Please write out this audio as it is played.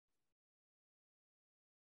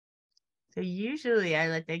So usually I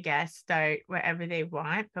let the guests start wherever they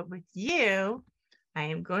want, but with you, I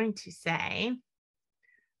am going to say,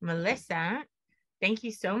 Melissa, thank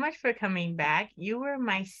you so much for coming back. You were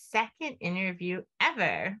my second interview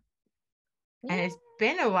ever, and it's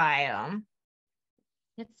been a while.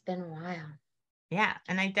 It's been a while. Yeah,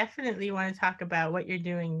 and I definitely want to talk about what you're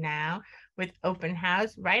doing now with open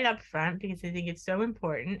house right up front because I think it's so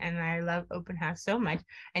important and I love open house so much.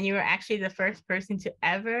 And you were actually the first person to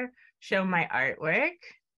ever show my artwork.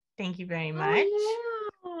 Thank you very much.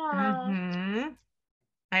 Oh, yeah.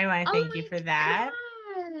 I want to Oh thank you for that.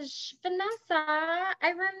 my gosh, Vanessa, I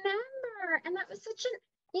remember. And that was such an,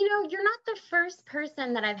 you're not the first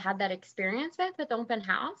person that I've had that experience with open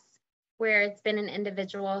house, where it's been an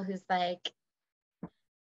individual who's like,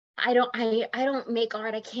 I don't make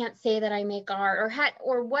art. I can't say that I make art,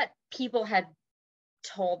 or what people had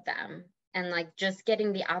told them, and like just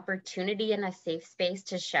getting the opportunity in a safe space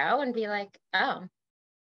to show and be like, oh,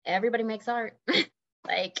 everybody makes art.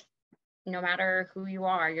 Like, no matter who you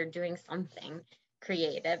are, you're doing something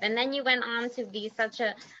creative. And then you went on to be such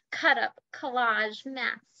a cut up collage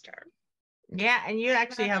master. Yeah, and you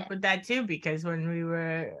actually Love helped it. with that too, because when we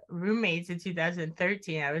were roommates in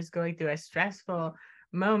 2013, I was going through a stressful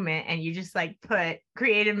moment and you just like put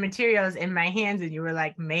creative materials in my hands and you were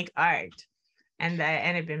like, make art. And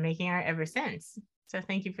I've been making art ever since. So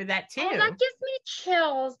thank you for that Oh, that too. gives me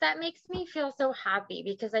chills. That makes me feel so happy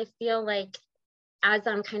because I feel like as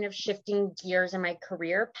I'm kind of shifting gears in my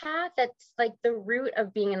career path, that's like the root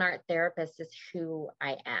of being an art therapist is who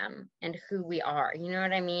I am and who we are. You know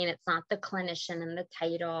what I mean? It's not the clinician and the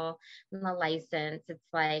title and the license. It's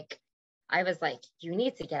like, I was like, you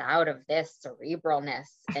need to get out of this cerebralness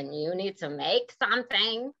and you need to make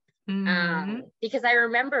something. Because I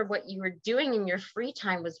remember what you were doing in your free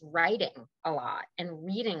time was writing a lot and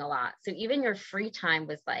reading a lot. So even your free time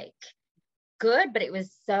was like good, but it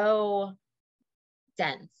was so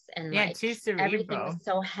dense and Yeah, like too everything cerebral. was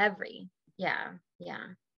so heavy. Yeah, yeah.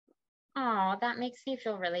 Oh, that makes me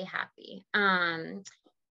feel really happy.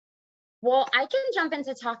 Well, I can jump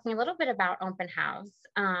into talking a little bit about open house.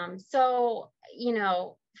 So,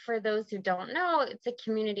 for those who don't know, it's a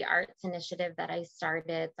community arts initiative that I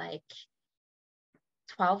started like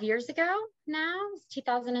 12 years ago now. It's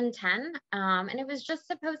 2010. And it was just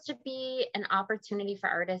supposed to be an opportunity for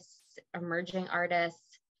artists, emerging artists,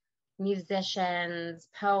 musicians,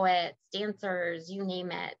 poets, dancers, you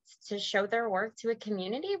name it, to show their work to a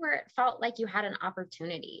community where it felt like you had an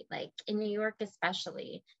opportunity, like in New York,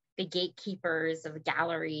 especially the gatekeepers of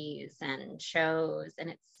galleries and shows. And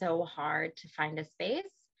it's so hard to find a space.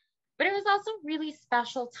 But it was also really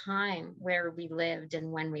special time where we lived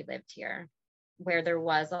and when we lived here, where there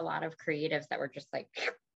was a lot of creatives that were just like,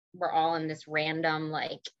 we're all in this random,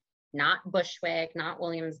 like, not Bushwick, not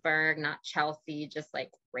Williamsburg, not Chelsea, just like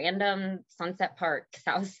random Sunset Park,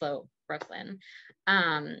 South Slope, Brooklyn.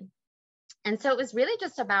 And so it was really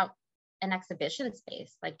just about an exhibition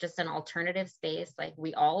space, like just an alternative space. Like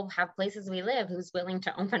we all have places we live, who's willing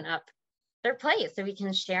to open up their place so we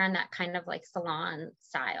can share in that kind of like salon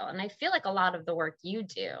style. And I feel like a lot of the work you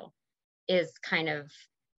do is kind of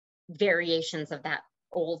variations of that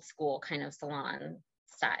old school kind of salon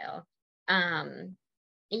style.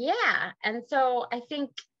 Yeah. And so I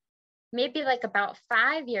think maybe like about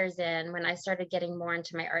 5 years in, when I started getting more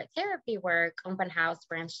into my art therapy work, open house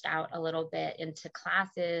branched out a little bit into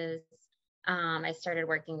classes. I started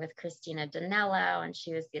working with Christina Danello, and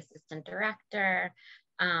she was the assistant director.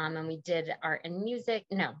 And we did art and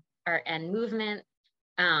movement.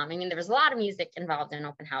 I mean, there was a lot of music involved in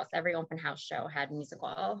open house. Every open house show had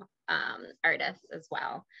musical artists as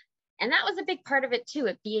well. And that was a big part of it too,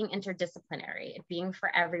 it being interdisciplinary, it being for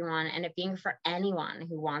everyone, and it being for anyone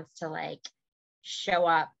who wants to like show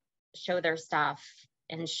up, show their stuff,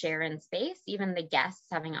 and share in space, even the guests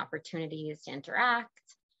having opportunities to interact.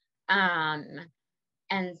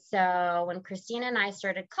 And so when Christina and I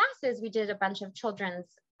started classes, we did a bunch of children's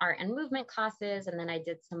art and movement classes, and then I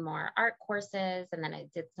did some more art courses, and then I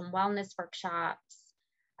did some wellness workshops.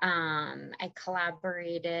 I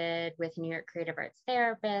collaborated with New York Creative Arts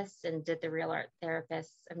Therapists and did the Real Art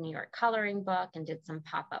Therapists of New York coloring book and did some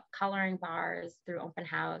pop-up coloring bars through open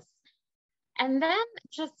house. And then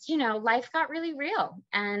just, life got really real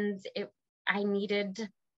and I needed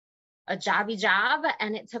a jobby job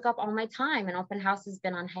and it took up all my time, and open house has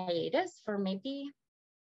been on hiatus for maybe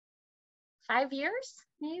 5 years,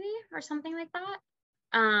 maybe, or something like that.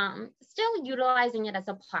 Still utilizing it as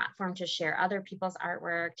a platform to share other people's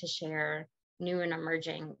artwork, to share new and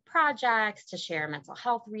emerging projects, to share mental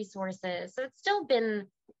health resources. So it's still been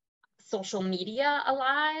social media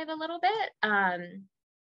alive a little bit.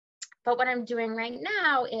 But what I'm doing right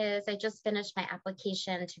now is I just finished my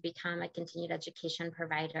application to become a continued education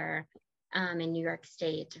provider in New York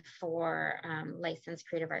State for licensed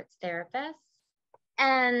creative arts therapists.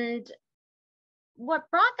 And what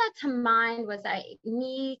brought that to mind was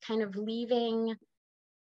me kind of leaving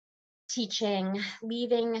teaching,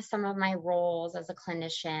 leaving some of my roles as a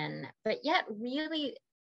clinician, but yet really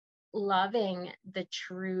loving the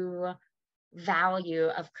true value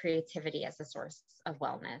of creativity as a source of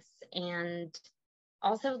wellness, and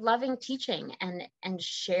also loving teaching and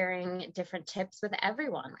sharing different tips with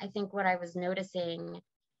everyone. I think what I was noticing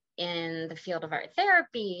in the field of art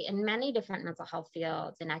therapy, in many different mental health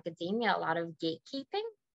fields, in academia, a lot of gatekeeping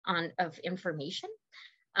of information.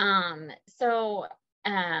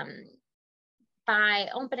 By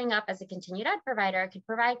opening up as a continued ed provider, I could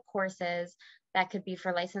provide courses that could be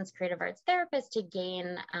for licensed creative arts therapists to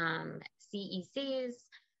gain CECs,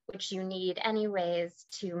 which you need anyways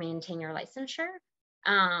to maintain your licensure.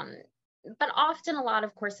 But often a lot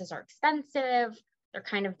of courses are expensive. They're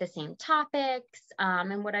kind of the same topics.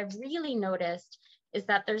 And what I've really noticed is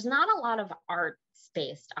that there's not a lot of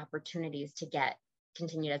arts-based opportunities to get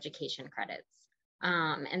continued education credits.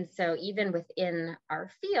 And so even within our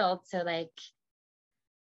field, so like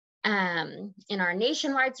in our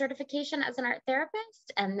nationwide certification as an art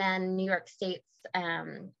therapist, and then New York State's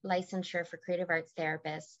licensure for creative arts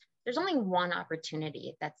therapists, there's only one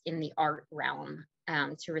opportunity that's in the art realm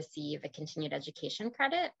to receive a continued education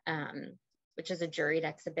credit, which is a juried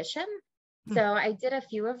exhibition. So I did a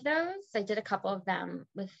few of those. I did a couple of them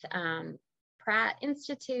with Pratt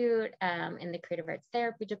Institute in the creative arts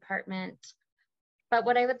therapy department. But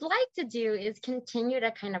what I would like to do is continue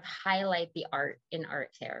to kind of highlight the art in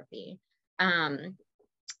art therapy. And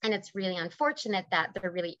it's really unfortunate that there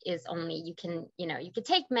really is only, you could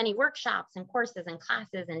take many workshops and courses and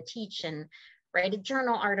classes and teach and write a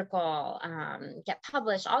journal article, get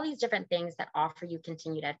published, all these different things that offer you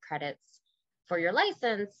continued ed credits for your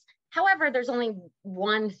license. However, there's only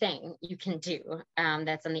one thing you can do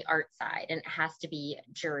that's on the art side, and it has to be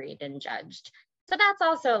juried and judged. So that's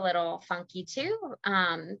also a little funky too,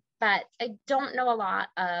 but I don't know a lot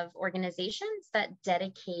of organizations that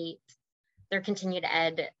dedicate their continued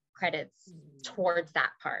ed credits towards that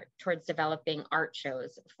part, towards developing art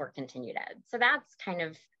shows for continued ed. So that's kind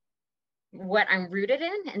of what I'm rooted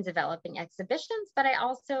in and developing exhibitions, but I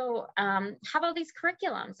also have all these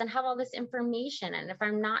curriculums and have all this information. And if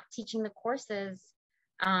I'm not teaching the courses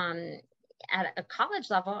at a college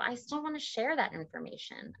level, I still want to share that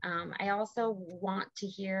information. I also want to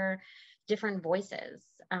hear different voices.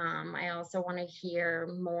 I also want to hear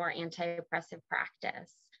more anti-oppressive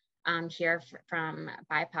practice, hear from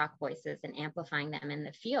BIPOC voices and amplifying them in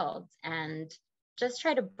the field, and just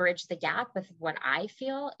try to bridge the gap with what I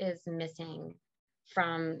feel is missing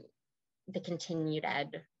from the continued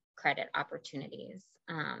ed credit opportunities.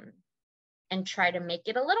 And try to make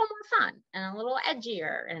it a little more fun and a little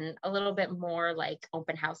edgier and a little bit more like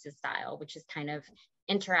open houses style, which is kind of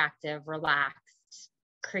interactive, relaxed,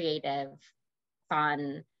 creative,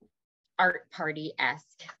 fun, art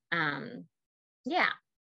party-esque. Yeah.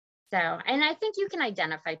 So, and I think you can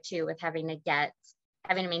identify too with having to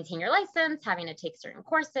maintain your license, having to take certain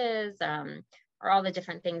courses, or all the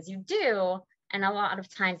different things you do. And a lot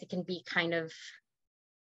of times it can be kind of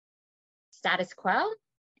status quo.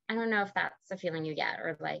 I don't know if that's a feeling you get,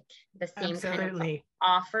 or like the same Absolutely. kind of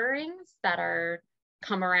offerings that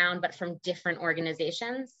come around, but from different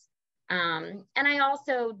organizations. And I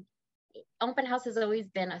also, open house has always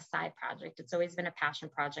been a side project. It's always been a passion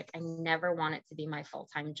project. I never want it to be my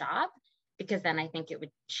full-time job, because then I think it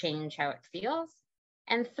would change how it feels.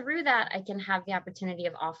 And through that, I can have the opportunity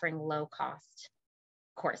of offering low-cost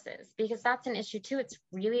courses, because that's an issue too. It's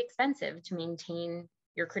really expensive to maintain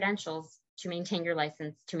your credentials, to maintain your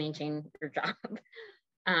license, to maintain your job.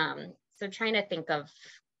 So trying to think of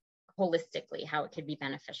holistically how it could be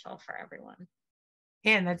beneficial for everyone.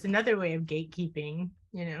 And that's another way of gatekeeping,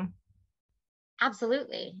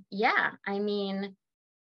 Absolutely. Yeah. I mean,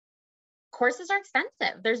 courses are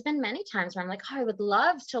expensive. There's been many times where I'm like, oh, I would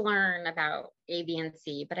love to learn about A, B, and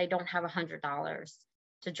C, but I don't have $100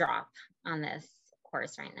 to drop on this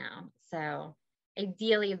course right now. So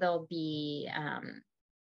ideally they'll be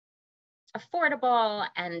affordable.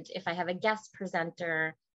 And if I have a guest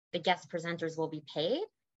presenter, the guest presenters will be paid.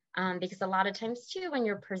 Because a lot of times too, when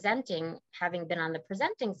you're presenting, having been on the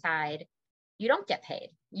presenting side, you don't get paid.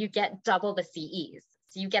 You get double the CEs.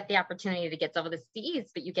 So you get the opportunity to get double the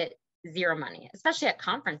CEs, but you get zero money, especially at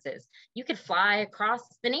conferences. You could fly across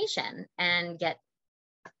the nation and get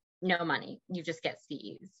no money. You just get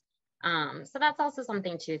CEs. So that's also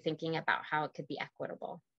something too, thinking about how it could be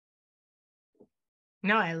equitable.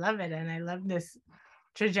 No, I love it. And I love this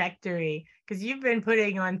trajectory because you've been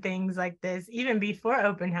putting on things like this even before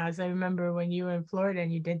open house. I remember when you were in Florida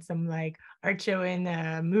and you did some like art show in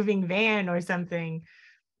a moving van or something.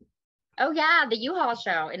 Oh yeah, the U-Haul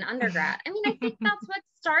show in undergrad. I mean, I think that's what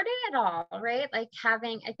started it all, right? Like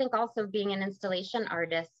having, I think also being an installation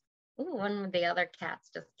artist. Ooh, one of the other cats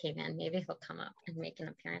just came in. Maybe he'll come up and make an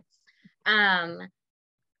appearance.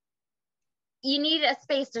 You need a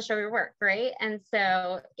space to show your work, right? And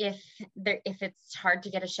so if it's hard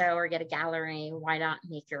to get a show or get a gallery, why not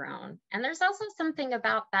make your own? And there's also something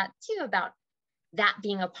about that too, about that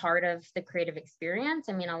being a part of the creative experience.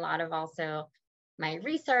 I mean, a lot of also my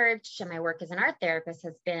research and my work as an art therapist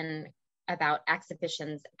has been about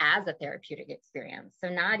exhibitions as a therapeutic experience.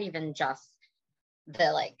 So not even just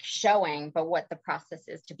the like showing, but what the process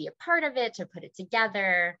is to be a part of it, to put it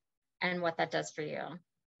together, and what that does for you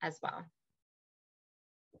as well.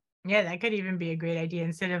 Yeah, that could even be a great idea.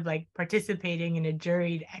 Instead of like participating in a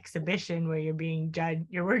juried exhibition where you're being judged,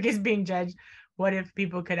 your work is being judged. What if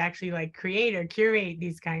people could actually like create or curate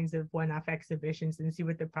these kinds of one-off exhibitions and see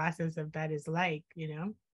what the process of that is like,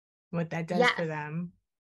 what that does for Yes. them?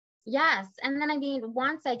 Yes. And then I mean,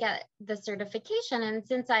 once I get the certification, and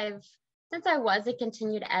since I was a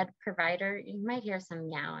continued ed provider, you might hear some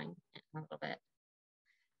meowing a little bit.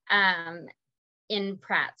 In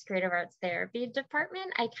Pratt's Creative Arts Therapy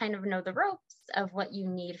department, I kind of know the ropes of what you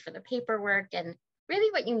need for the paperwork and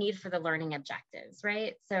really what you need for the learning objectives,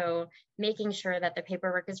 right? So making sure that the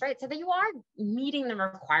paperwork is right so that you are meeting the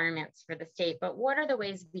requirements for the state, but what are the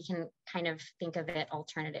ways we can kind of think of it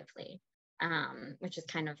alternatively, which is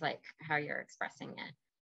kind of like how you're expressing it.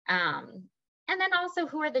 And then also,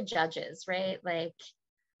 who are the judges, right? Like,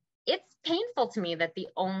 it's painful to me that the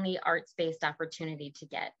only arts-based opportunity to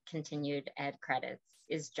get continued ed credits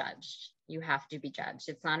is judged. You have to be judged.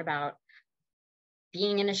 It's not about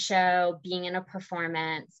being in a show, being in a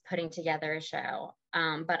performance, putting together a show.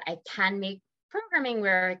 But I can make programming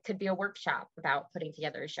where it could be a workshop about putting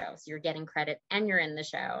together a show. So you're getting credit and you're in the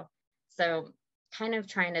show. So kind of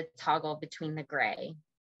trying to toggle between the gray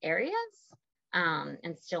areas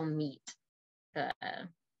and still meet the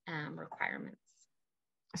requirements.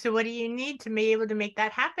 So what do you need to be able to make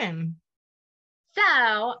that happen?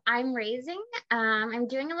 So I'm I'm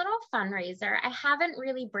doing a little fundraiser. I haven't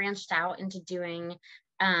really branched out into doing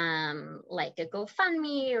like a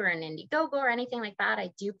GoFundMe or an Indiegogo or anything like that.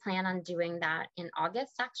 I do plan on doing that in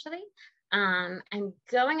August, actually. I'm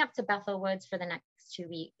going up to Bethel Woods for the next 2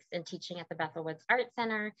 weeks and teaching at the Bethel Woods Art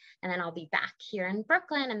Center. And then I'll be back here in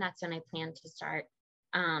Brooklyn, and that's when I plan to start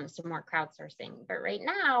some more crowdsourcing. But right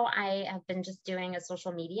now I have been just doing a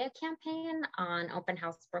social media campaign on Open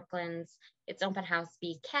House Brooklyn's, it's Open House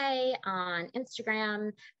BK on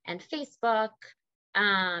Instagram and Facebook,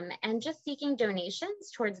 and just seeking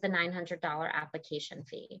donations towards the $900 application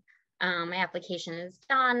fee. My application is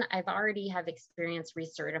done. I've already have experience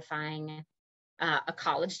recertifying a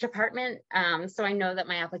college department. So I know that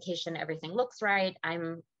my application, everything looks right.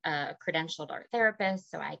 I'm a credentialed art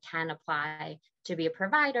therapist, so I can apply to be a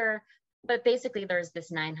provider, but basically there's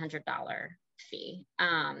this $900 fee.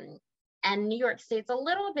 And New York State's a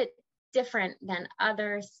little bit different than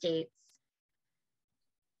other states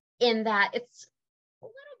in that it's a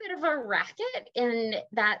little bit of a racket, in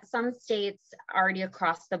that some states already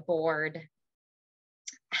across the board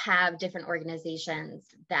have different organizations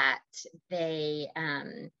that they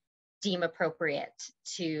deem appropriate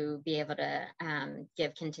to be able to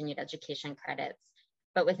give continued education credits.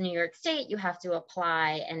 But with New York State, you have to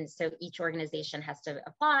apply. And so each organization has to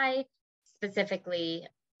apply specifically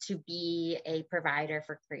to be a provider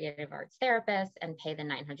for creative arts therapists and pay the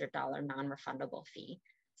 $900 non-refundable fee.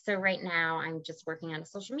 So right now I'm just working on a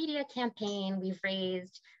social media campaign. We've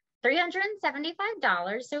raised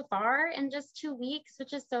 $375 so far in just 2 weeks,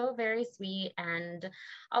 which is so very sweet. And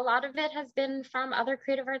a lot of it has been from other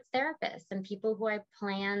creative arts therapists and people who I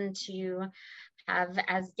plan to have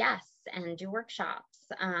as guests and do workshops.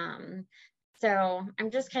 So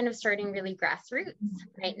I'm just kind of starting really grassroots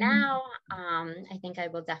right now. I think I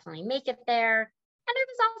will definitely make it there. And it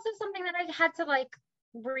was also something that I had to like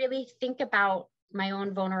really think about my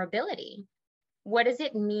own vulnerability. What does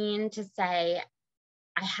it mean to say,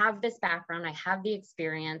 I have this background, I have the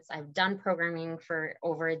experience, I've done programming for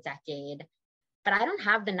over a decade, but I don't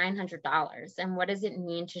have the $900. And what does it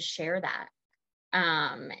mean to share that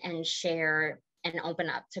and share and open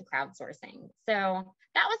up to crowdsourcing? So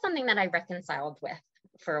that was something that I reconciled with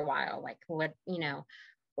for a while. Like, what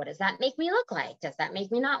does that make me look like? Does that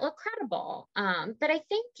make me not look credible? But I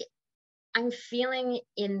think I'm feeling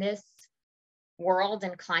in this world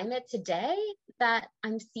and climate today that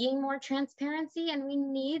I'm seeing more transparency, and we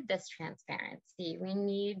need this transparency. We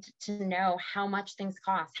need to know how much things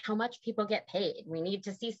cost, how much people get paid. We need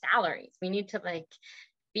to see salaries. We need to like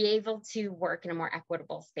be able to work in a more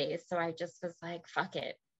equitable space. So I just was like, fuck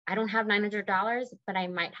it. I don't have $900, but I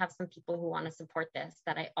might have some people who want to support this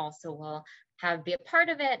that I also will have be a part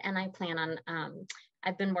of it. And I plan on,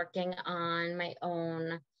 I've been working on my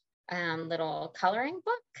own little coloring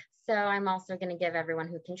book. So I'm also going to give everyone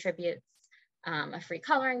who contributes a free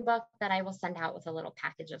coloring book that I will send out with a little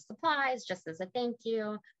package of supplies just as a thank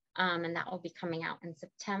you. And that will be coming out in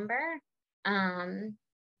September.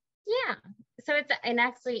 Yeah, so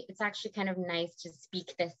it's actually kind of nice to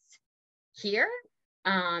speak this here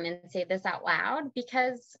and say this out loud,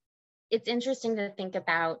 because it's interesting to think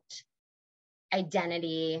about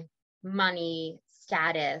identity, money,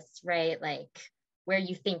 status, right? Like where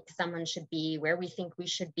you think someone should be, where we think we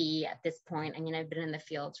should be at this point. I mean, I've been in the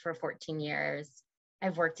field for 14 years.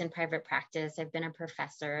 I've worked in private practice. I've been a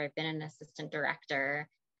professor. I've been an assistant director,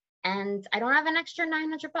 and I don't have an extra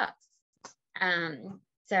 $900.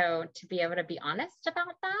 So to be able to be honest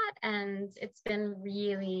about that, and it's been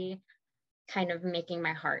really kind of making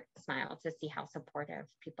my heart smile to see how supportive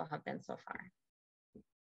people have been so far.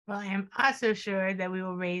 Well, I am also sure that we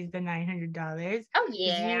will raise the $900. Oh,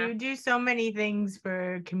 yeah. You do so many things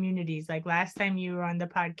for communities. Like last time you were on the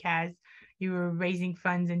podcast, you were raising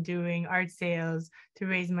funds and doing art sales to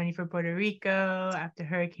raise money for Puerto Rico after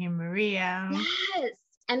Hurricane Maria. Yes.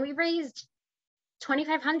 And we raised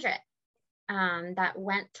 $2,500 that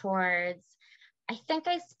went towards, I think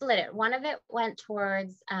I split it. One of it went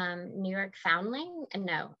towards New York Foundling.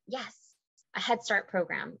 A Head Start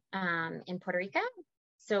program in Puerto Rico.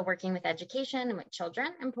 So working with education and with children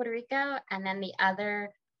in Puerto Rico. And then the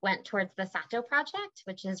other went towards the Sato Project,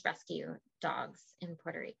 which is rescue dogs in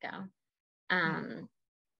Puerto Rico.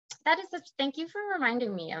 That is thank you for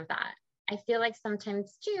reminding me of that. I feel like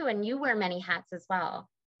sometimes too, and you wear many hats as well,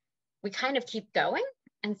 we kind of keep going.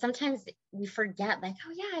 And sometimes we forget like,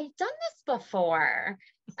 oh yeah, I've done this before.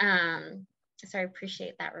 So I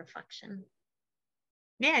appreciate that reflection.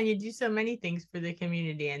 Yeah, and you do so many things for the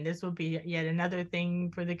community, and this will be yet another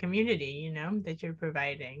thing for the community, that you're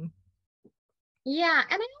providing. Yeah,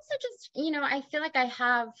 and I also just, I feel like I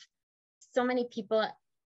have so many people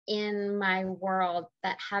in my world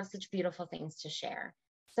that have such beautiful things to share.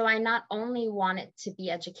 So I not only want it to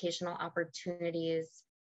be educational opportunities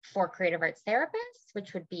for creative arts therapists,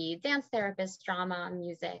 which would be dance therapists, drama,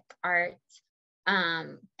 music, art,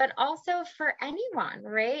 but also for anyone,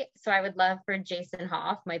 right? So I would love for Jason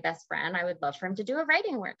Hoff, my best friend, I would love for him to do a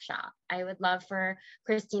writing workshop. I would love for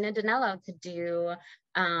Christina Danello to do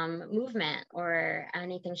movement or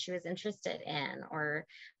anything she was interested in, or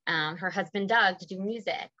her husband Doug to do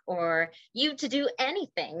music, or you to do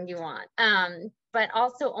anything you want, but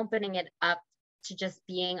also opening it up to just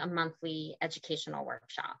being a monthly educational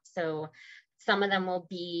workshop. So some of them will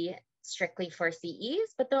be strictly for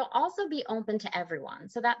CEs, but they'll also be open to everyone.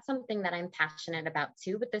 So that's something that I'm passionate about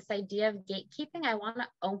too. But this idea of gatekeeping, I want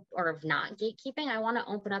to, or of not gatekeeping, I want to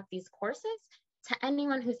open up these courses to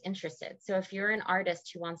anyone who's interested. So if you're an artist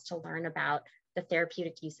who wants to learn about the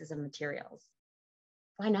therapeutic uses of materials,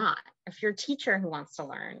 why not? If you're a teacher who wants to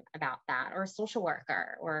learn about that, or a social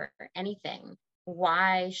worker or anything,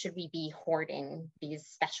 why should we be hoarding these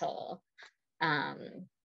special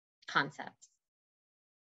concepts?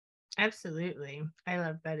 Absolutely. I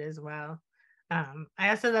love that as well. I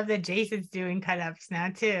also love that Jason's doing cut-ups now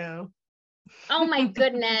too. Oh my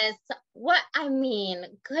goodness.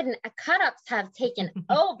 Cut-ups have taken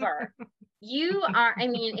over.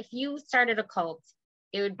 If you started a cult,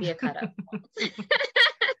 it would be a cut-up cult.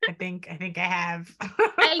 I think I have.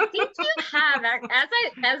 I think you have. As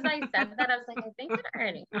I said that, I was like, I think it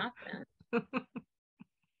already happened.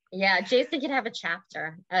 Yeah, Jason could have a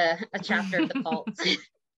chapter of the cult.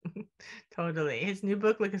 Totally. His new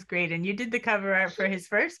book looks great. And you did the cover art for his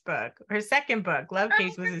first book, or his second book. Love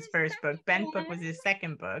Case was his first book. Ben's book was his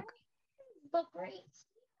second book. Great.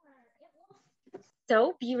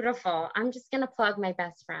 So beautiful. I'm just going to plug my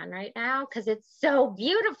best friend right now because it's so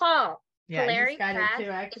beautiful. Yeah, I just got it too,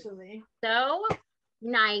 actually. So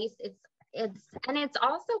nice. It's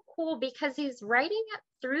also cool because he's writing it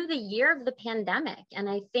through the year of the pandemic. And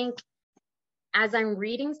I think as I'm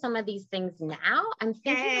reading some of these things now, I'm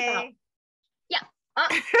thinking about,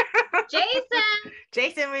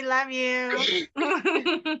 Jason, we love you.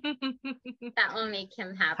 That will make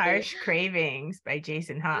him happy. Harsh Cravings by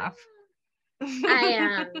Jason Hoff. I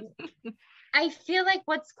am. I feel like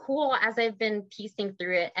what's cool as I've been piecing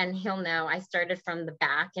through it, and he'll know I started from the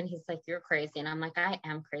back, and he's like, you're crazy. And I'm like, I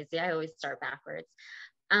am crazy. I always start backwards.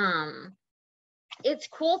 It's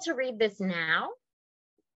cool to read this now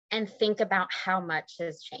and think about how much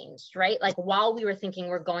has changed, right? Like while we were thinking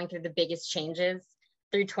we're going through the biggest changes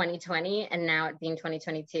through 2020 and now it being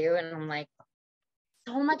 2022. And I'm like,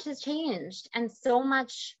 so much has changed, and so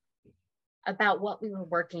much about what we were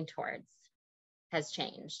working towards has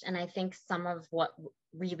changed. And I think some of what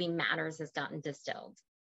really matters has gotten distilled.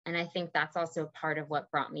 And I think that's also part of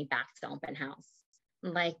what brought me back to open house.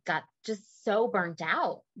 Like got just so burnt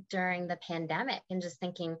out during the pandemic and just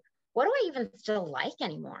thinking, what do I even still like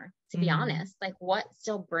anymore? To be honest, like what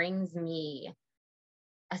still brings me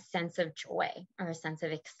a sense of joy or a sense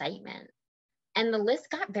of excitement? And the list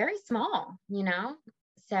got very small, you know?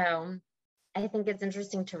 So I think it's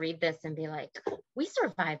interesting to read this and be like, we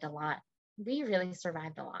survived a lot. We really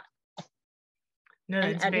survived a lot. No,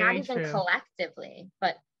 that's and very not even true. collectively,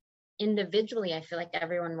 but individually, I feel like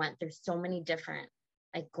everyone went through so many different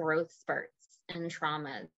like growth spurts and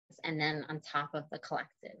traumas. And then on top of the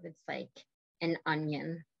collective, it's like an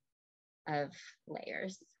onion of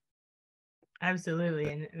layers.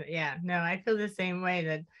 Absolutely. And yeah, no, I feel the same way,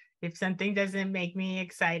 that if something doesn't make me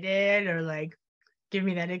excited or like give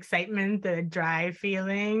me that excitement, the drive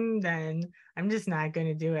feeling, then I'm just not going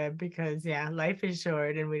to do it, because yeah, life is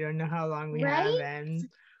short and we don't know how long we have, Right? and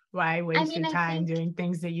why waste your I time think doing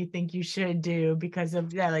things that you think you should do because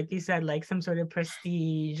of, yeah, like you said, like some sort of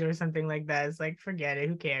prestige or something like that. It's like, forget it,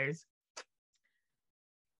 who cares?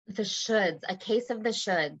 the shoulds, a case of the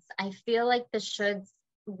shoulds. I feel like the shoulds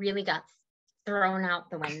really got thrown out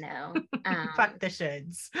the window. Fuck the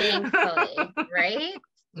shoulds. Thankfully, right?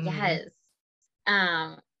 Mm. Yes.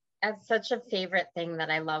 That's such a favorite thing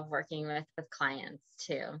that I love working with clients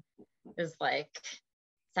too. Is like,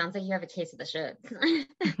 sounds like you have a case of the shoulds.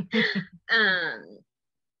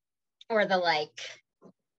 Or the like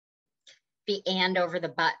the and over the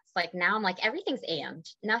buts. Like now I'm like, everything's and.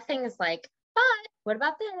 Nothing is like, but what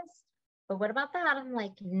about this? But what about that? I'm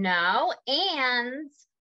like, no. And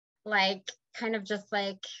like kind of just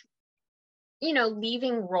like, you know,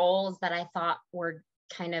 leaving roles that I thought were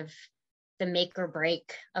kind of the make or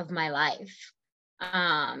break of my life.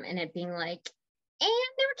 And it being like, and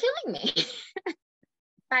they were killing me.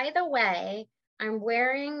 By the way,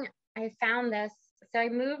 I found this. So I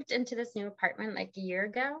moved into this new apartment like a year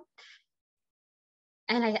ago.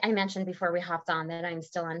 And I mentioned before we hopped on that I'm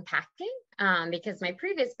still unpacking because my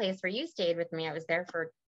previous place where you stayed with me, I was there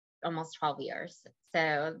for almost 12 years.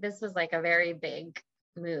 So this was like a very big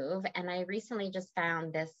move. And I recently just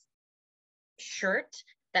found this shirt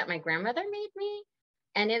that my grandmother made me.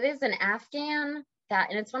 And it is an Afghan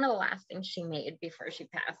and it's one of the last things she made before she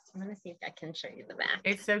passed. I'm going to see if I can show you the back.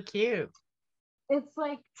 It's so cute. It's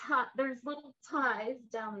like, there's little ties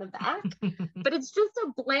down the back, but it's just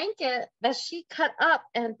a blanket that she cut up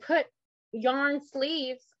and put yarn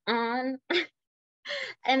sleeves on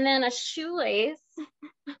and then a shoelace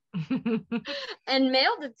and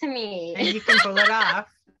mailed it to me. And you can pull it off.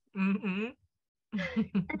 Mm-hmm.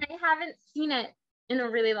 And I haven't seen it in a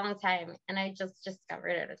really long time. And I just discovered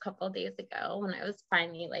it a couple of days ago when I was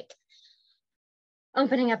finally like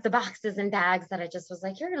opening up the boxes and bags that I just was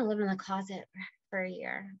like, you're going to live in the closet for a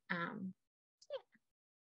year.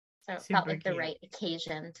 So it felt like the right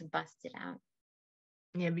occasion to bust it out.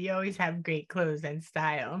 Yeah, but you always have great clothes and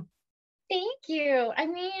style. Thank you. I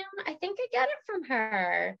mean, I think I get it from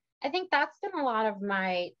her. I think that's been a lot of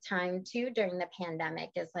my time too during the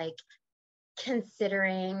pandemic, is like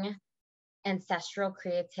considering ancestral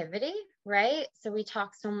creativity, right? So we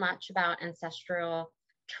talk so much about ancestral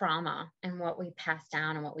trauma and what we pass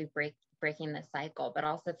down and what we breaking the cycle, but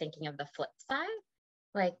also thinking of the flip side,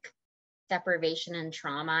 like deprivation and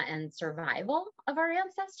trauma and survival of our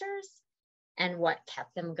ancestors and what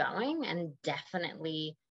kept them going. And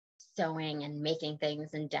definitely sewing and making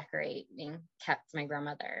things and decorating kept my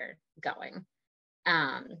grandmother going,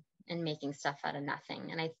 and making stuff out of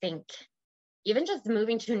nothing. And I think even just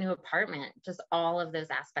moving to a new apartment, just all of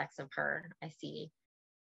those aspects of her I see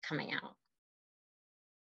coming out.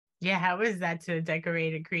 Yeah, how is that to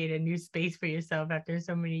decorate and create a new space for yourself after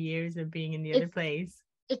so many years of being in the other place?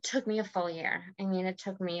 It took me a full year. I mean, it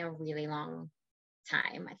took me a really long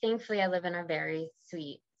time. Thankfully, I live in a very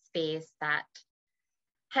sweet space that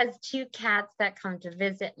has 2 cats that come to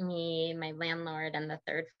visit me, my landlord on the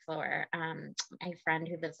 3rd floor, my friend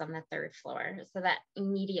who lives on the 3rd floor. So that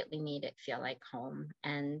immediately made it feel like home.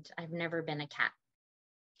 And I've never been a cat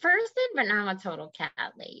person, but now I'm a total cat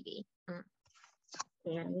lady.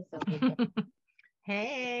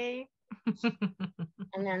 Hey.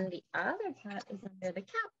 And then the other cat is under the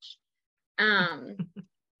couch.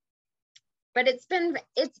 But it's been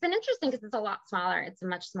interesting because it's a lot smaller. It's a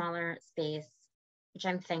much smaller space, which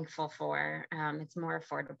I'm thankful for. It's more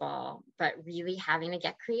affordable, but really having to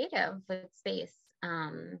get creative with space.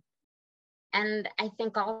 And I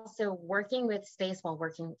think also working with space while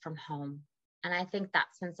working from home. And I think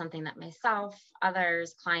that's been something that myself,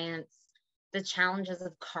 others, clients, the challenges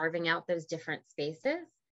of carving out those different spaces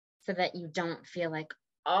so that you don't feel like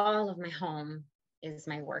all of my home is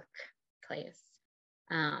my workplace.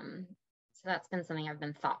 So that's been something I've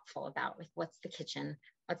been thoughtful about, with what's the kitchen,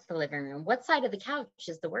 what's the living room, what side of the couch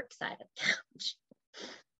is the work side of the couch.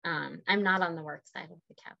 I'm not on the work side of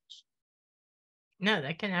the couch. No,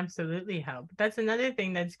 that can absolutely help. That's another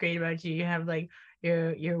thing that's great about you. You have like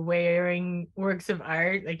you're wearing works of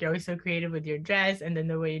art, like you're always so creative with your dress, and then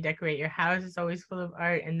the way you decorate your house is always full of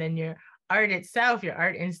art, and then your art itself, your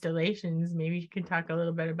art installations, maybe you can talk a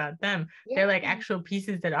little bit about them. Yeah. They're like actual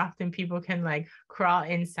pieces that often people can like crawl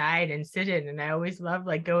inside and sit in. And I always love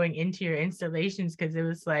like going into your installations because it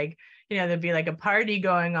was like, you know, there'd be like a party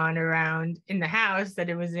going on around in the house that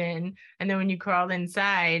it was in. And then when you crawl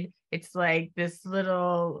inside, it's like this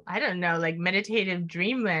little, I don't know, like meditative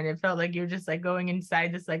dreamland. It felt like you were just like going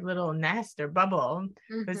inside this like little nest or bubble.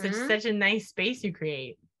 It was such a nice space you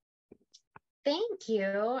create. Thank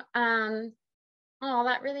you. Oh,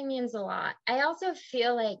 that really means a lot. I also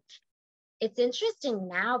feel like it's interesting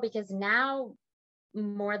now because now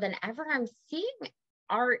more than ever, I'm seeing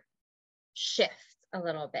art shift a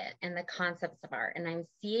little bit and the concepts of art. And I'm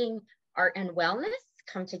seeing art and wellness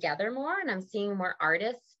come together more. And I'm seeing more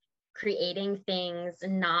artists creating things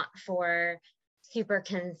not for super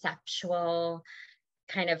conceptual,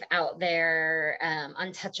 kind of out there,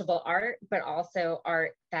 untouchable art, but also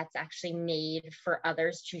art that's actually made for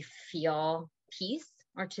others to feel peace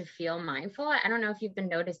or to feel mindful. I don't know if you've been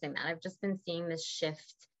noticing that. I've just been seeing this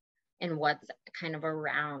shift in what's kind of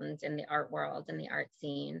around in the art world and the art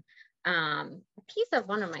scene. A piece of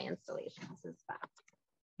one of my installations is that.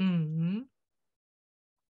 Mm-hmm.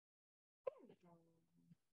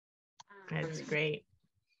 That's great.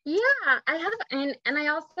 Yeah, I have, and I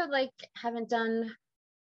also like haven't done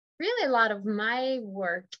really a lot of my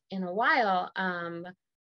work in a while.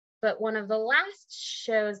 But one of the last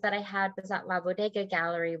shows that I had was at La Bodega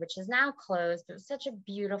Gallery, which is now closed. It was such a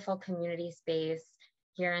beautiful community space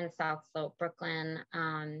here in South Slope, Brooklyn.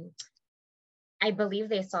 I believe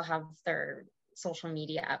they still have their social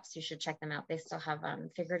media up, so you should check them out. They still have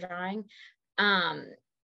figure drawing.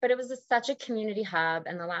 But it was such a community hub.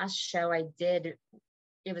 And the last show I did,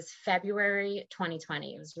 it was February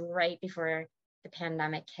 2020. It was right before the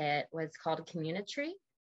pandemic hit, was called Community.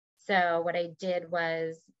 So what I did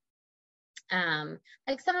was,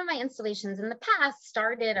 like some of my installations in the past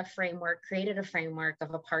started a framework, created a framework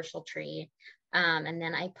of a partial tree. And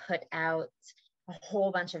then I put out a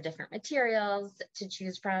whole bunch of different materials to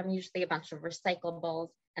choose from, usually a bunch of recyclables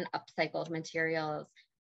and upcycled materials.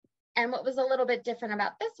 And what was a little bit different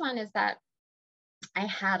about this one is that I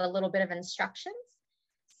had a little bit of instructions.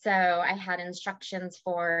 So I had instructions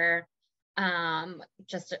for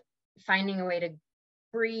just finding a way to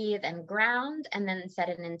breathe and ground, and then set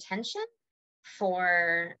an intention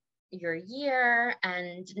for your year.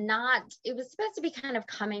 And not, it was supposed to be kind of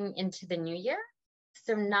coming into the new year.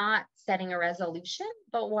 So not setting a resolution,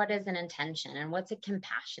 but what is an intention and what's a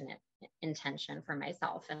compassionate intention for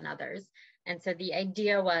myself and others. And so the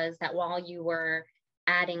idea was that while you were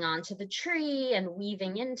adding on to the tree and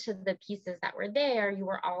weaving into the pieces that were there, you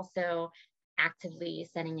were also actively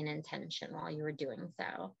setting an intention while you were doing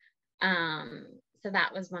so. So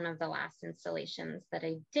that was one of the last installations that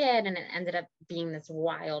I did, and it ended up being this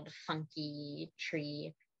wild, funky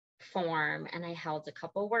tree form. And I held a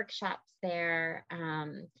couple workshops there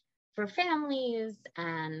for families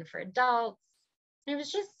and for adults. And it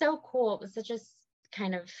was just so cool. It was such a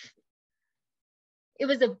kind of, it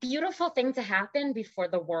was a beautiful thing to happen before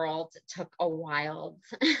the world took a wild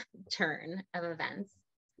turn of events.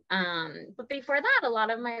 But before that, a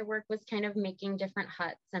lot of my work was kind of making different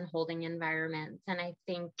huts and holding environments. And I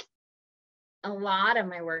think a lot of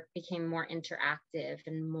my work became more interactive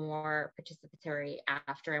and more participatory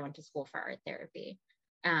after I went to school for art therapy.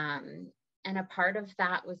 And a part of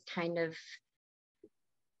that was kind of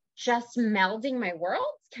just melding my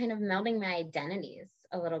worlds, kind of melding my identities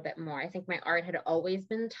a little bit more. I think my art had always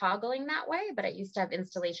been toggling that way, but I used to have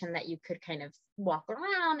installation that you could kind of walk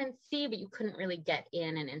around and see, but you couldn't really get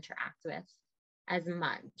in and interact with as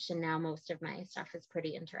much. And now most of my stuff is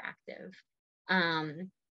pretty interactive.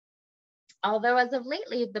 Although as of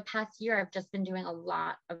lately, the past year, I've just been doing a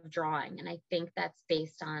lot of drawing. And I think that's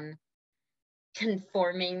based on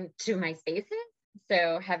conforming to my spaces.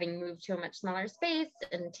 So having moved to a much smaller space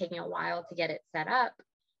and taking a while to get it set up,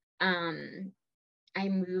 I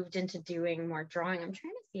moved into doing more drawing. I'm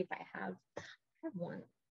trying to see if I have one.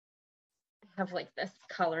 I have like this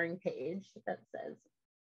coloring page that says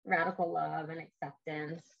radical love and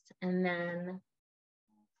acceptance. And then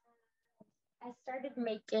I started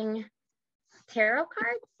making tarot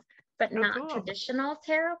cards, but not cool. traditional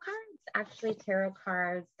tarot cards, actually tarot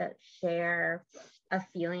cards that share a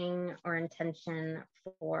feeling or intention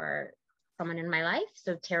for someone in my life.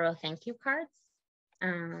 So tarot thank you cards. I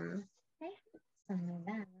have some of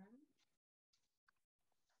them.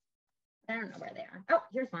 I don't know where they are. Oh,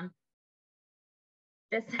 here's one.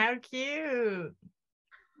 How cute.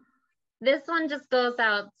 This one just goes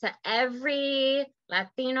out to every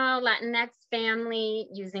Latino, Latinx family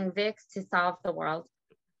using Vicks to solve the world.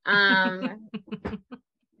 Other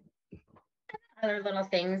little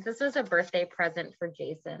things. This was a birthday present for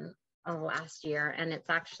Jason of last year, and it's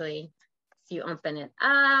actually, so you open it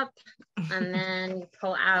up and then you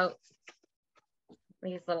pull out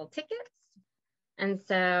these little tickets. And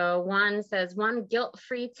so one says, one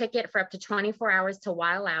guilt-free ticket for up to 24 hours to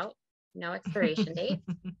while out, no expiration date.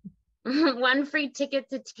 One free ticket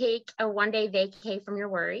to take a one-day vacay from your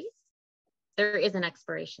worries. There is an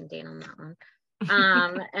expiration date on that one.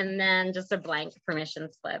 And then just a blank permission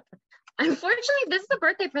slip. Unfortunately, this is a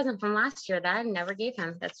birthday present from last year that I never gave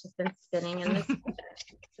him. That's just been sitting in this.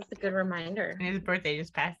 Just a good reminder. And his birthday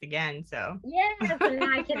just passed again, so. Yeah, so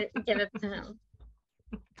now I can give it to him.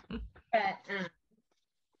 But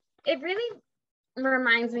it really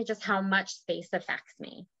reminds me just how much space affects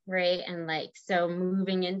me, right? And like, so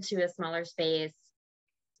moving into a smaller space,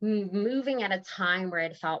 moving at a time where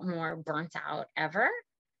it felt more burnt out ever,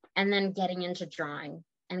 and then getting into drawing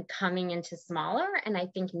and coming into smaller, and I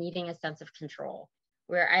think needing a sense of control,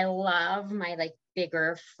 where I love my like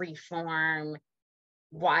bigger free form,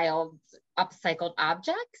 wild upcycled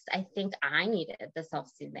objects. I think I needed the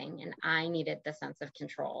self-soothing and I needed the sense of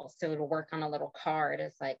control. So to work on a little card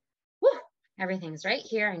is like, whoo, everything's right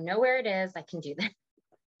here. I know where it is. I can do that.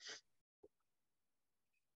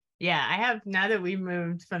 Yeah, I have, now that we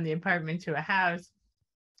moved from the apartment to a house,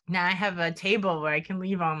 now I have a table where I can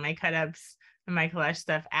leave all my cut-ups and my collage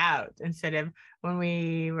stuff out, instead of when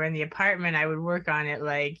we were in the apartment, I would work on it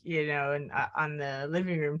like, you know, on the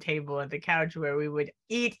living room table at the couch where we would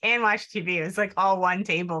eat and watch TV. It was like all one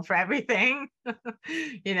table for everything,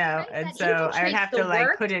 you know, Right, and so I would have to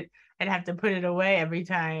like I'd have to put it away every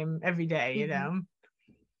day, you know.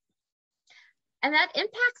 And that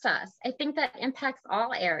impacts us. I think that impacts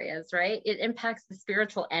all areas, right? It impacts the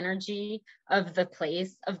spiritual energy of the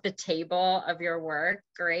place, of the table, of your work,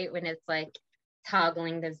 right? When it's like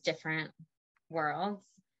toggling those different worlds.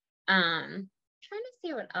 Trying to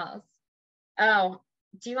see what else. Oh,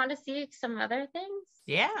 do you want to see some other things?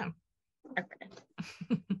 Yeah. Okay.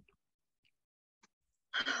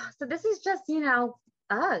 So this is just, you know,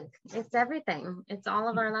 it's everything. It's all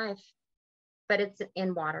of our life, but it's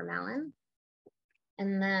in watermelon.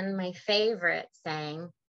 And then my favorite saying,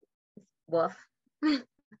 woof. This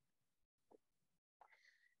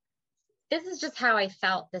is just how I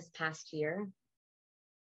felt this past year.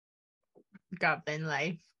 Goblin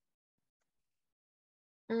life.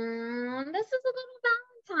 This is a little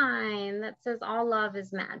Valentine that says all love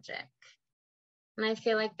is magic. And I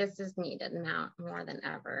feel like this is needed now more than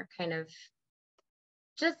ever, kind of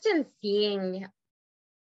just in seeing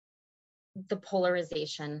the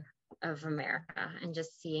polarization of America and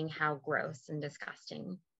just seeing how gross and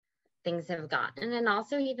disgusting things have gotten. And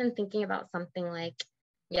also even thinking about something like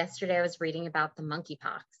yesterday, I was reading about the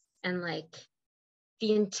monkeypox and like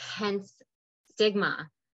the intense stigma.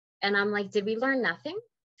 And I'm like, did we learn nothing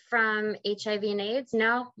from HIV and AIDS?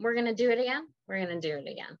 No, we're going to do it again. We're going to do it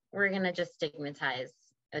again. We're going to just stigmatize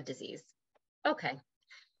a disease. Okay.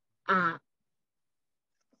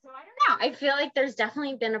 So I don't know. I feel like there's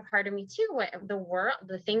definitely been a part of me too, where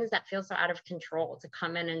the things that feel so out of control, to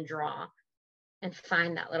come in and draw and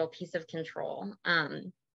find that little piece of control.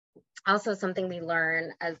 Also, something we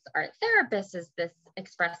learn as art therapists is this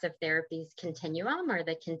expressive therapies continuum, or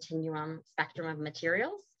the continuum spectrum of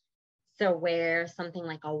materials. So where something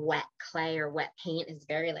like a wet clay or wet paint is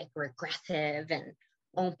very like regressive and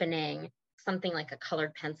opening, something like a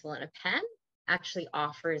colored pencil and a pen actually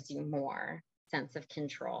offers you more sense of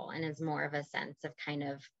control and is more of a sense of kind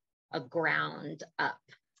of a ground up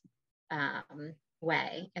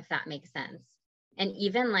way, if that makes sense. And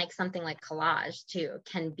even like something like collage too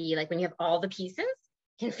can be like, when you have all the pieces,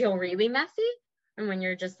 can feel really messy, and when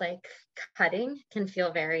you're just like cutting, can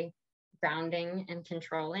feel very grounding and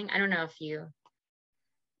controlling. I don't know if you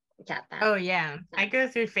get that. Oh yeah. I go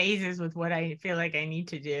through phases with what I feel like I need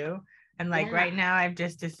to do. And like Yeah. right now I've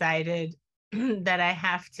just decided that I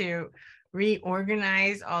have to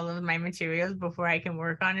reorganize all of my materials before I can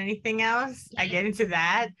work on anything else. I get into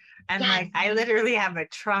that. And Yes. like I literally have a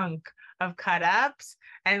trunk of cut ups.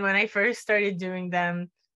 And when I first started doing them,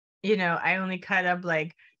 I only cut up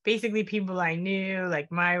like basically people I knew,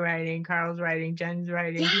 like my writing, Carl's writing, Jen's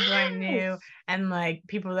writing, people I Yes. knew, and like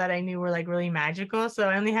people that I knew were like really magical. So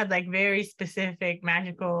I only had like very specific,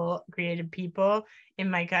 magical, creative people in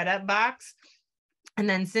my cut up box. And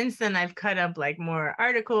then since then, I've cut up like more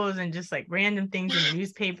articles and just like random things in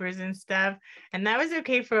newspapers and stuff. And that was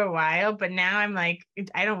okay for a while. But now I'm like,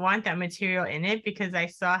 I don't want that material in it because I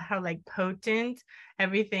saw how like potent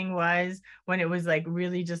everything was when it was like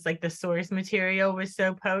really just like the source material was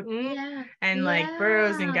so potent. Yeah. And like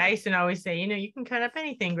Burroughs and Yeah. Geisen always say, you can cut up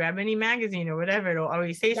anything, grab any magazine or whatever. It'll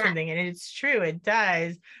always say Yeah. something. And it's true, it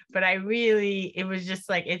does. But it was just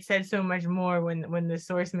like, it said so much more when the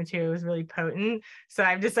source material was really potent. So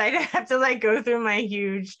I've decided I have to like go through my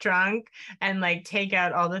huge trunk and like take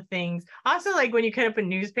out all the things. Also, like when you cut up a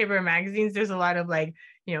newspaper or magazines, there's a lot of like,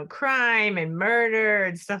 crime and murder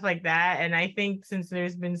and stuff like that. And I think since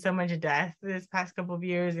there's been so much death this past couple of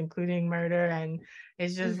years, including murder, and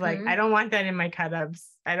it's just like, I don't want that in my cut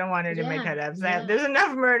ups. I don't want it in my Yeah. cut ups. Yeah. There's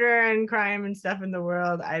enough murder and crime and stuff in the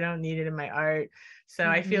world. I don't need it in my art. So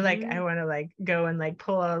I feel like I want to like go and like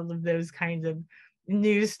pull all of those kinds of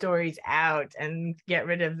news stories out and get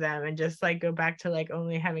rid of them and just like go back to like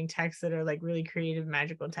only having texts that are like really creative,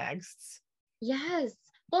 magical texts. Yes.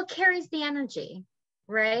 Well, it carries the energy,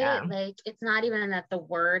 right? Yeah. Like it's not even that the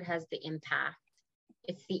word has the impact.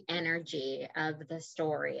 It's the energy of the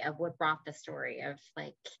story, of what brought the story, of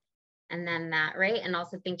like, and then that, right? And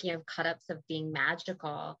also thinking of cut ups of being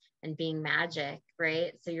magical and being magic,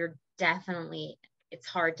 right? So it's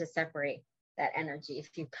hard to separate that energy if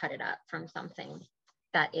you cut it up from something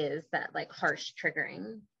that is that like harsh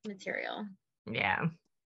triggering material. Yeah,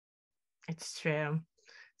 it's true.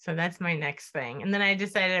 So that's my next thing. And then I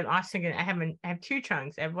decided I'm also gonna I have two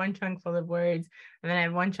trunks. I have one trunk full of words, and then I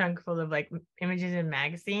have one trunk full of like images and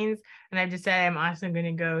magazines. And I've decided I'm also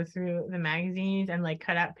gonna go through the magazines and like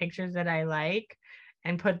cut out pictures that I like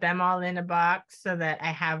and put them all in a box so that I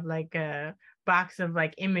have like a box of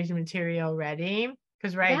like image material ready.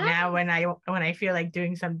 Because right Yeah. now when I feel like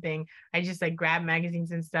doing something, I just like grab magazines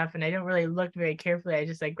and stuff and I don't really look very carefully. I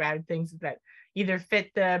just like grab things that either fit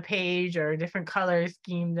the page or a different color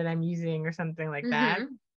scheme that I'm using or something like that.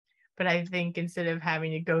 But I think instead of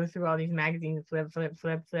having to go through all these magazines, flip, flip,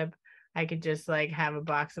 flip, flip, I could just like have a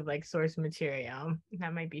box of like source material.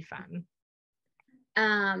 That might be fun.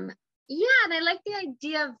 Yeah, and I like the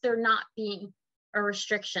idea of there not being a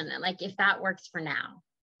restriction. And like if that works for now,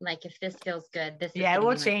 like if this feels good, this is It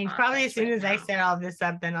will be change. Probably as soon as I set all this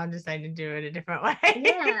up, then I'll decide to do it a different way.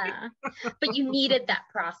 Yeah. But you needed that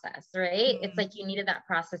process, right? It's like you needed that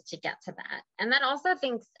process to get to that. And that also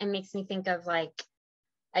makes me think of like,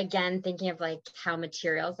 again, thinking of like how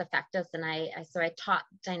materials affect us. And I taught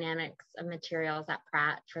dynamics of materials at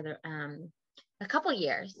Pratt for a couple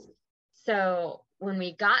years. So when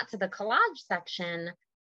we got to the collage section,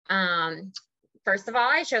 first of all,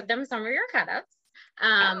 I showed them some of your cut-ups.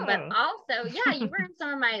 But also, yeah, you were in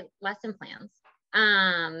some of my lesson plans.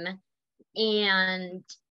 And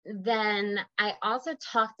then I also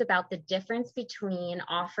talked about the difference between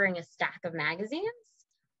offering a stack of magazines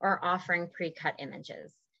or offering pre-cut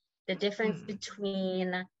images. The difference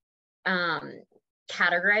between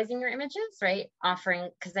categorizing your images, right?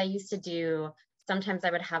 Because I used to do, sometimes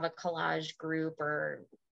I would have a collage group or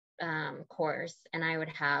course, and I would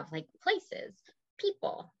have like places,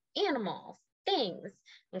 people, animals, things,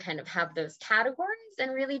 and kind of have those categories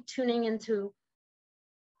and really tuning into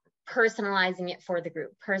personalizing it for the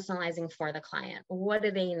group, personalizing for the client. What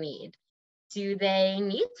do they need? Do they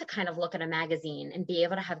need to kind of look at a magazine and be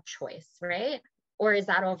able to have choice, right? Or is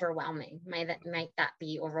that overwhelming? Might that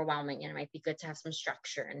be overwhelming? And it might be good to have some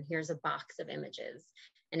structure. And here's a box of images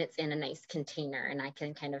and it's in a nice container and I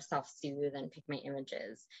can kind of self-soothe and pick my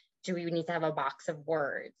images. Do we need to have a box of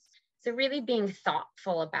words? So really being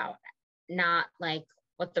thoughtful about not like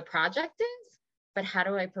what the project is, but how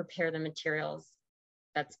do I prepare the materials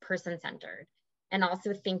that's person-centered? And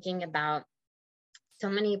also thinking about so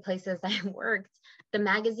many places I worked, the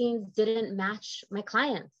magazines didn't match my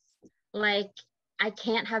clients. Like I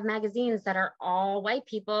can't have magazines that are all white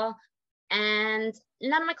people and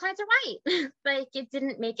none of my clients are white. Like it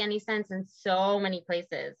didn't make any sense in so many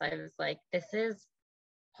places. I was like, this is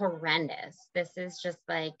horrendous. This is just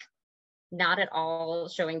like not at all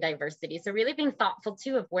showing diversity. So really being thoughtful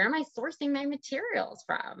too of where am I sourcing my materials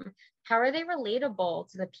from? How are they relatable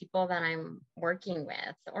to the people that I'm working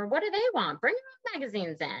with? Or what do they want? Bring your own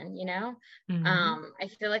magazines in, you know? I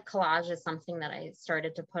feel like collage is something that I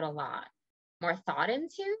started to put a lot more thought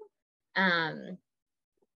into. And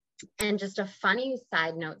just a funny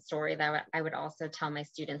side note story that I would also tell my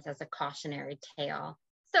students as a cautionary tale.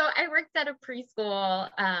 So I worked at a preschool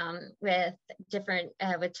with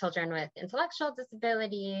with children with intellectual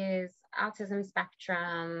disabilities, autism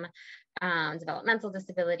spectrum, developmental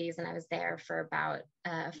disabilities, and I was there for about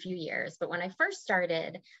a few years. But when I first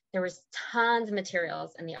started, there was tons of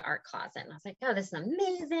materials in the art closet, and I was like, oh, this is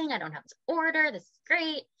amazing. I don't have to order. This is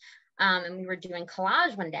great. And we were doing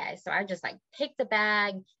collage one day. So I just like picked the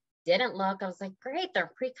bag, didn't look. I was like, great,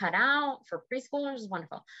 they're pre-cut out for preschoolers,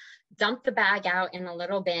 wonderful. Dumped the bag out in a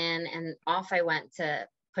little bin and off I went to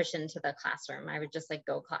push into the classroom. I would just like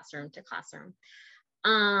go classroom to classroom.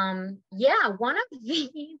 Yeah, one of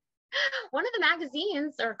the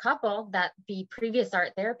magazines, or a couple, that the previous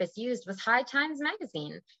art therapist used was High Times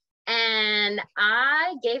magazine. And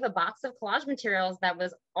I gave a box of collage materials that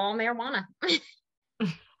was all marijuana.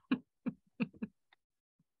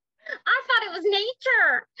 I thought it was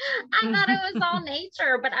nature. I thought it was all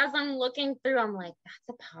nature. But as I'm looking through, I'm like, that's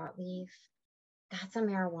a pot leaf. That's a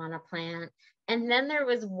marijuana plant. And then there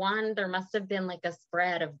was one, there must have been like a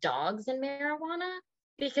spread of dogs in marijuana,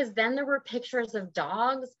 because then there were pictures of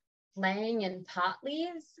dogs laying in pot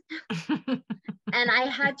leaves. And I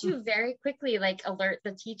had to very quickly like alert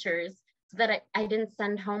the teachers so that I didn't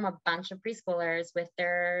send home a bunch of preschoolers with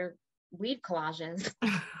their weed collages.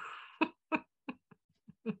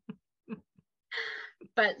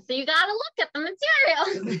 But so you got to look at the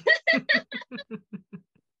materials.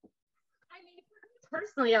 I mean,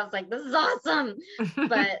 personally, I was like, this is awesome.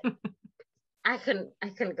 But I couldn't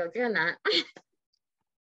go doing that. But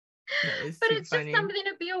it's funny. Just something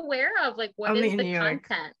to be aware of, like what is the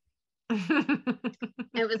content.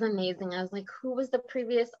 It was amazing. I was like, who was the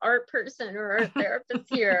previous art person or art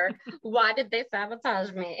therapist here? Why did they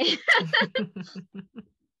sabotage me?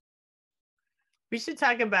 We should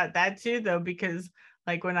talk about that too, though, because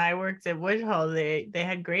like when I worked at Woodhull, they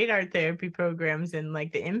had great art therapy programs in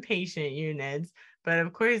like the inpatient units. But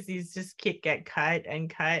of course, these just get cut and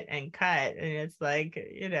cut and cut. And it's like,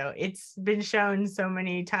 you know, it's been shown so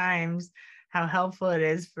many times how helpful it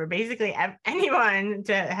is for basically anyone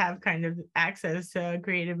to have kind of access to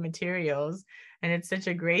creative materials. And it's such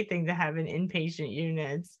a great thing to have in inpatient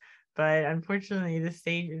units. But unfortunately, the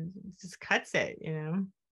state just cuts it, you know?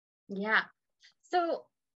 Yeah. So,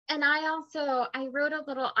 and I wrote a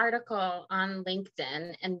little article on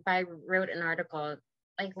LinkedIn, and by wrote an article,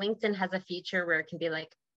 like LinkedIn has a feature where it can be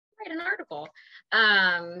like, write an article.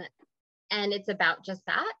 And it's about just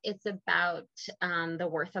that. It's about the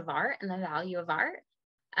worth of art and the value of art.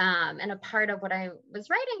 And a part of what I was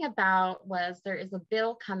writing about was there is a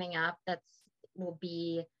bill coming up will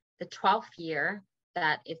be the 12th year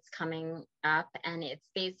that it's coming up. And it's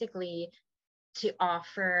basically to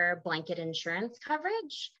offer blanket insurance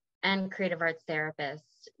coverage and creative arts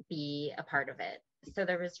therapists be a part of it. So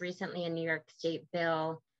there was recently a New York State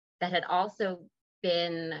bill that had also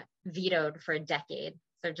been vetoed for a decade.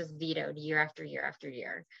 So just vetoed year after year after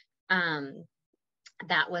year.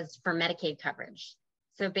 That was for Medicaid coverage.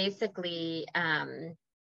 So basically,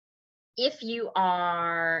 if you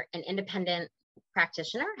are an independent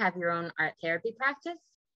practitioner, have your own art therapy practice,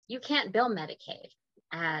 you can't bill Medicaid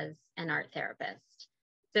as an art therapist.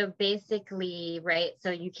 So basically, right,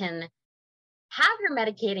 so you can have your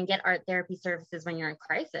Medicaid and get art therapy services when you're in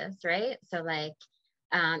crisis, right? So like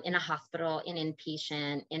in a hospital, in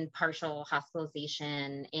inpatient, in partial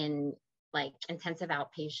hospitalization, in like intensive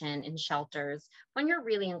outpatient, in shelters. When you're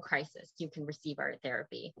really in crisis, you can receive art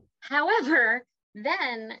therapy. However,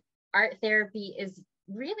 then art therapy is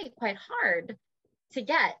really quite hard to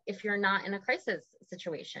get if you're not in a crisis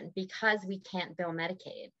situation, because we can't bill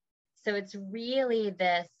Medicaid. So it's really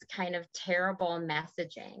this kind of terrible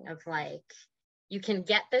messaging of like, you can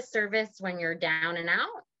get this service when you're down and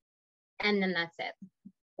out, and then that's it.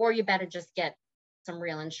 Or you better just get some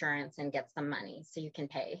real insurance and get some money so you can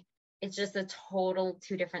pay. It's just a total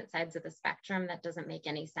two different sides of the spectrum that doesn't make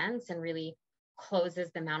any sense and really closes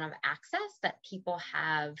the amount of access that people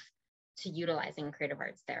have to utilizing creative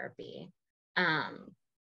arts therapy.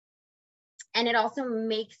 And it also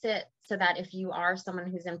makes it so that if you are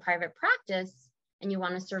someone who's in private practice and you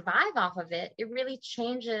want to survive off of it, it really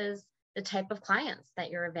changes the type of clients that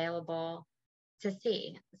you're available to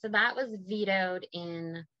see. So that was vetoed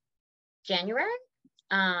in January.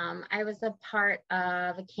 I was a part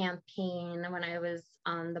of a campaign when I was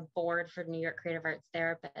on the board for New York Creative Arts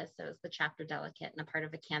Therapists. So I was the chapter delegate and a part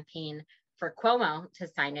of a campaign for Cuomo to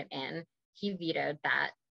sign it in. He vetoed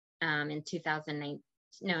that in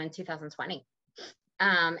 2020.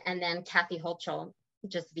 And then Kathy Holchel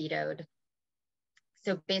just vetoed.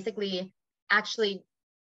 So basically, actually,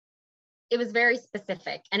 it was very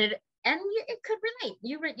specific, and it could relate.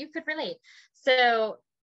 You could relate. So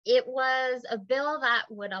it was a bill that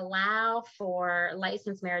would allow for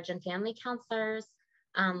licensed marriage and family counselors,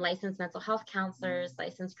 licensed mental health counselors,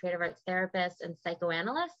 licensed creative arts therapists, and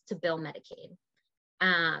psychoanalysts to bill Medicaid.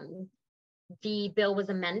 The bill was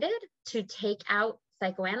amended to take out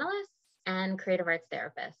psychoanalysts and creative arts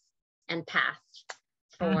therapists and passed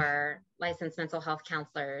for licensed mental health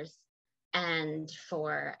counselors and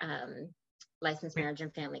for licensed marriage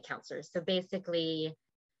and family counselors. So basically,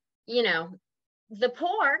 you know, the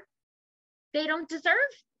poor, they don't deserve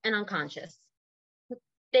an unconscious.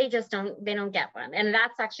 They don't get one. And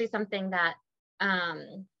that's actually something that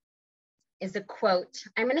is a quote.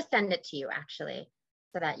 I'm going to send it to you actually,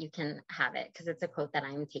 so that you can have it, because it's a quote that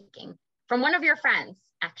I'm taking from one of your friends,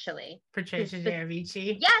 actually. Patricia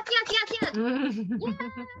Giavici. Yes.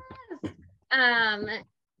 Yes.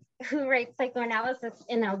 Who writes Psychoanalysis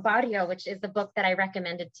in El Barrio, which is the book that I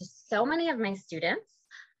recommended to so many of my students.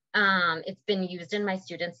 It's been used in my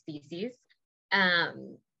students' theses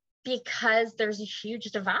because there's a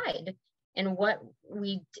huge divide in once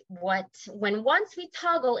we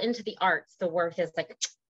toggle into the arts, the worth is like,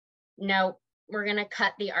 no, we're going to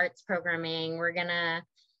cut the arts programming. We're going to,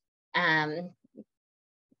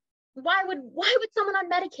 why would someone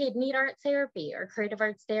on Medicaid need art therapy or creative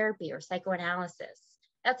arts therapy or psychoanalysis?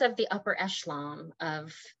 That's of the upper echelon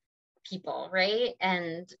of people, right?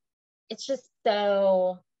 And it's just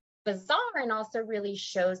so bizarre, and also really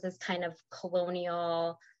shows this kind of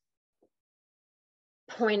colonial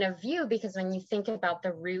point of view, because when you think about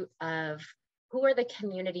the root of who are the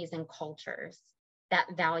communities and cultures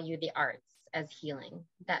that value the arts as healing,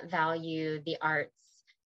 that value the arts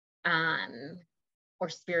or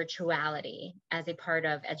spirituality as a part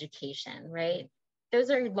of education, right?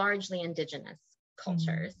 Those are largely indigenous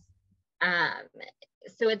cultures.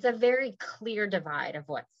 So it's a very clear divide of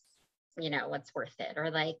what's worth it.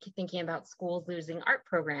 Or like thinking about schools losing art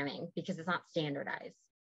programming because it's not standardized.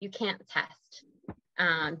 You can't test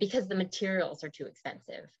because the materials are too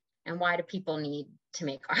expensive. And why do people need to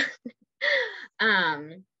make art?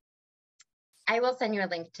 I will send you a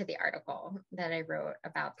link to the article that I wrote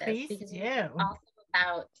about this. Please because do. it's also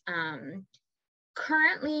about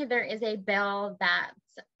currently there is a bill that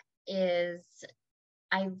is,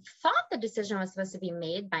 I thought the decision was supposed to be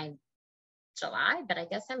made by July, but I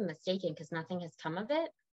guess I'm mistaken because nothing has come of it.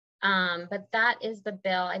 But that is the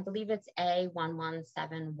bill, I believe it's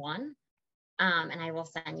A1171. And I will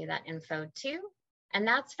send you that info too. And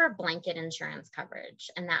that's for blanket insurance coverage.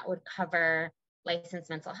 And that would cover licensed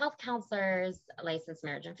mental health counselors, licensed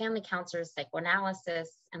marriage and family counselors,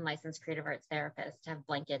 psychoanalysts, and licensed creative arts therapists to have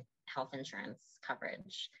blanket health insurance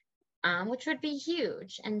coverage, which would be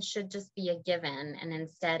huge and should just be a given. And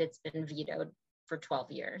instead it's been vetoed for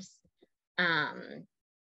 12 years.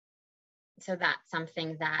 So that's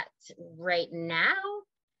something that right now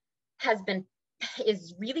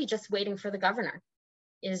is really just waiting for the governor.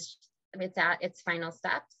 It's at its final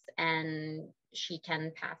steps and she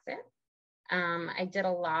can pass it. I did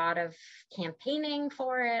a lot of campaigning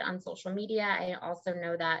for it on social media. I also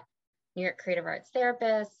know that New York Creative Arts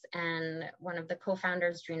Therapists and one of the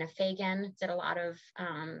co-founders, Drina Fagan, did a lot of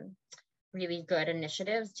really good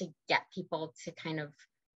initiatives to get people to kind of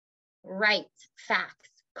write, fax,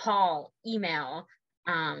 call, email.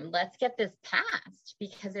 Let's get this passed,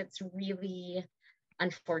 because it's really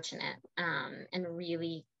unfortunate and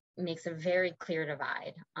really makes a very clear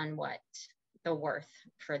divide on what the worth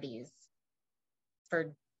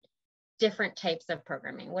for different types of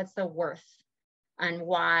programming. What's the worth, and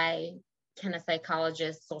why can a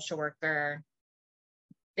psychologist, social worker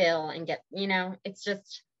bill and get, it's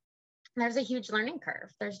just, there's a huge learning curve.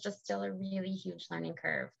 There's just still a really huge learning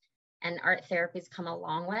curve. And art therapy's come a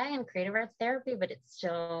long way, and creative arts therapy, but it's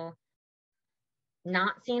still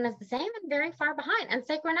not seen as the same and very far behind. And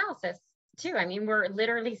psychoanalysis too. I mean, we're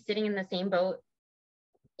literally sitting in the same boat,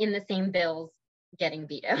 in the same bills, getting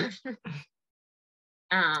vetoed.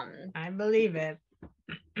 I believe it.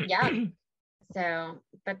 Yeah. So,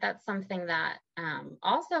 but that's something that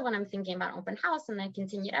also when I'm thinking about open house and the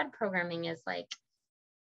continued ed programming is like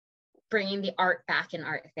bringing the art back in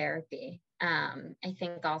art therapy. I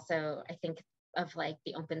think of like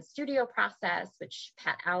the open studio process, which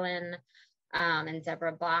Pat Allen and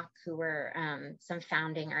Deborah Block, who were some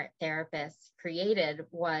founding art therapists, created,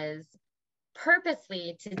 was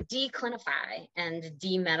purposely to declinify and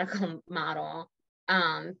demedical model.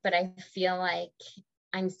 But I feel like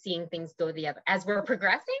I'm seeing things go the other, as we're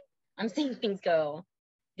progressing, I'm seeing things go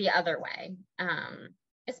the other way,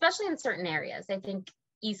 especially in certain areas. I think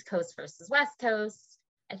East Coast versus West Coast.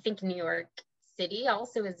 I think New York City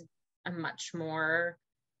also is a much more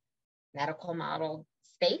medical model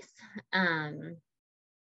space.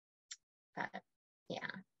 But yeah.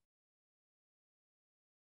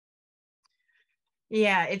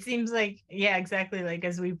 Yeah, it seems like, yeah, exactly. Like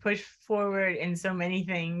as we push forward in so many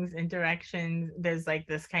things and directions, there's like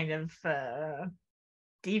this kind of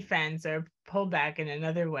defense or pullback in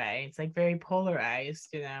another way. It's like very polarized,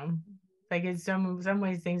 you know. Like in some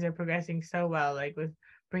ways things are progressing so well, like with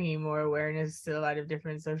bringing more awareness to a lot of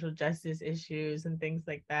different social justice issues and things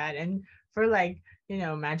like that. And for like, you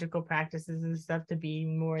know, magical practices and stuff to be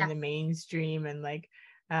more in Yes. the mainstream. And like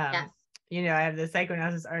Yes. you know, I have the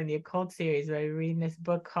Psychoanalysis Art and the Occult series where I'm reading this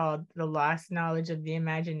book called The Lost Knowledge of the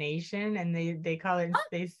Imagination. And they call it,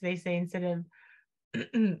 they say instead of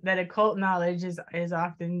that occult knowledge is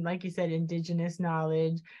often, like you said, indigenous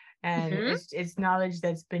knowledge, and it's knowledge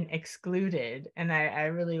that's been excluded. And I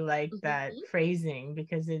really like that phrasing,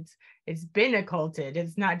 because it's been occulted.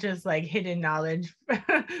 It's not just like hidden knowledge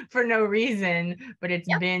for no reason, but it's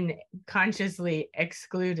been consciously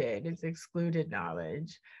excluded. It's excluded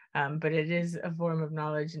knowledge, but it is a form of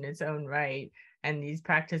knowledge in its own right. And these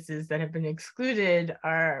practices that have been excluded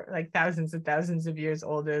are like thousands and thousands of years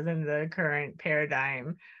older than the current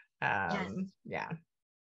paradigm. Yeah.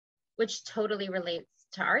 Which totally relates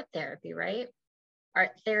to art therapy, right?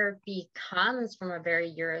 Art therapy comes from a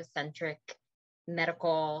very Eurocentric,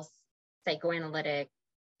 medical, psychoanalytic,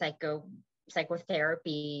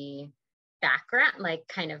 psychotherapy background, like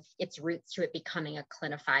kind of its roots to it becoming a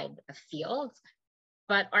clinified field.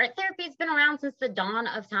 But art therapy has been around since the dawn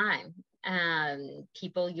of time.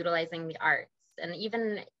 People utilizing the arts. And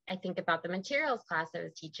even I think about the materials class I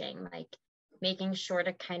was teaching, like making sure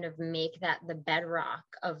to kind of make that the bedrock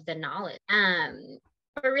of the knowledge.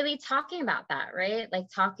 But really talking about that, right? Like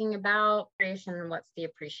talking about creation and what's the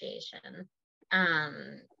appreciation.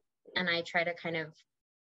 And I try to kind of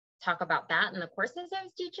talk about that in the courses I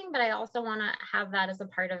was teaching, but I also want to have that as a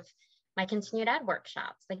part of my continued ed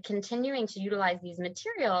workshops, like continuing to utilize these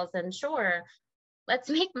materials. And sure, let's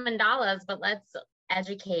make mandalas, but let's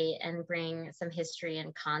educate and bring some history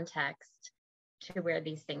and context to where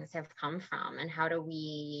these things have come from, and how do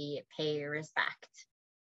we pay respect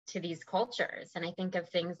to these cultures. And I think of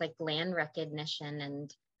things like land recognition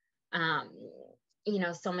and you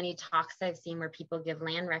know, so many talks I've seen where people give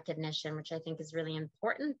land recognition, which I think is really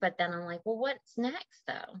important, but then I'm like, well, what's next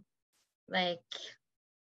though? Like,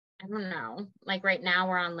 I don't know, like right now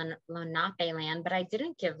we're on Lenape land, but I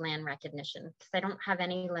didn't give land recognition because I don't have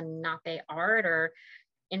any Lenape art or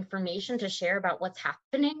information to share about what's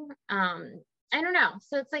happening. I don't know.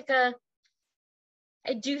 So it's like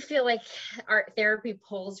I do feel like art therapy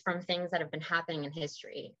pulls from things that have been happening in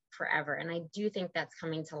history forever. And I do think that's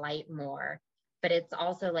coming to light more, but it's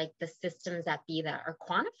also like the systems that be that are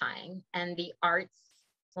quantifying, and the arts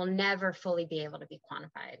will never fully be able to be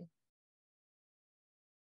quantified.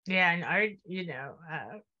 Yeah, and art, you know,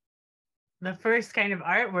 the first kind of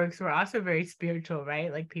artworks were also very spiritual,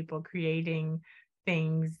 right? Like people creating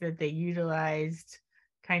things that they utilized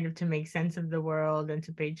kind of to make sense of the world and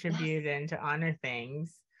to pay tribute and to honor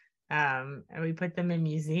things. And we put them in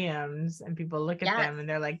museums, and people look at them and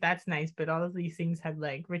they're like, that's nice, but all of these things had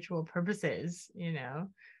like ritual purposes, you know.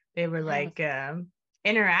 They were like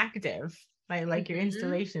interactive, like your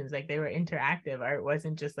installations, like they were interactive. Art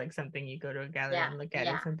wasn't just like something you go to a gallery and look at.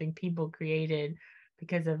 It's something people created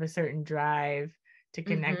because of a certain drive to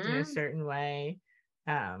connect in a certain way.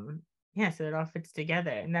 So it all fits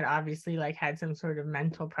together, and that obviously like had some sort of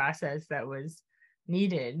mental process that was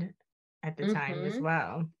needed at the time as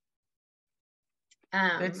well.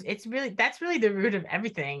 So it's really, that's really the root of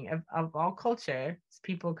everything, of all culture. It's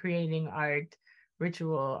people creating art,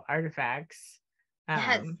 ritual artifacts,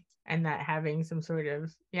 and that having some sort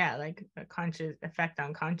of like a conscious effect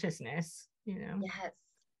on consciousness, you know.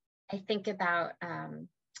 I think about I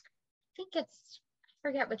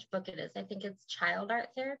forget which book it is. I think it's Child Art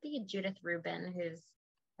Therapy. Judith Rubin, who's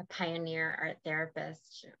a pioneer art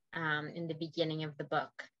therapist, in the beginning of the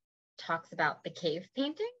book, talks about the cave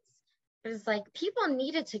paintings. It was like people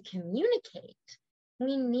needed to communicate.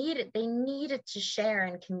 They needed to share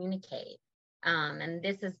and communicate. And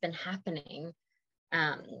this has been happening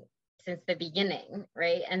since the beginning,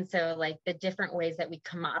 right? And so like the different ways that we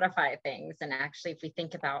commodify things, and actually if we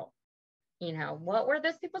think about you know, what were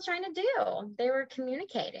those people trying to do? They were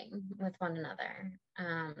communicating with one another,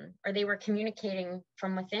 or they were communicating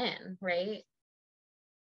from within, right?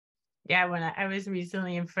 Yeah, when I was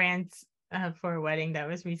recently in France for a wedding that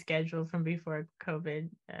was rescheduled from before COVID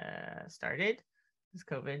started, because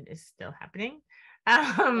COVID is still happening.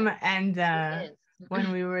 And It is.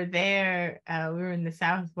 when we were there, we were in the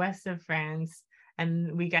southwest of France,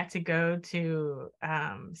 and we got to go to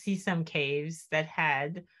see some caves that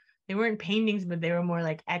had, they weren't paintings, but they were more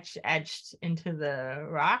like etched into the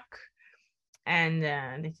rock. And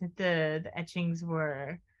they said the etchings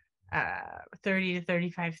were 30 to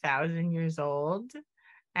 35,000 years old,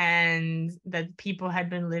 and that people had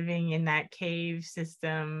been living in that cave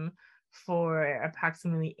system for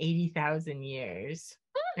approximately 80,000 years.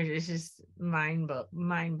 It's just mind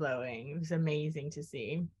blowing. It was amazing to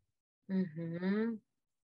see. Mm-hmm.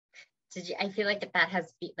 I feel like that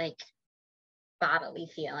has like bodily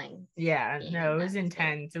feelings. Yeah, no, it was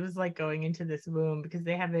intense. It was like going into this womb, because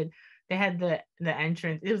they had the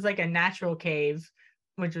entrance. It was like a natural cave,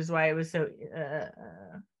 which was why it was so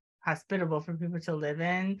hospitable for people to live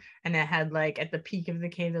in. And it had, like, at the peak of the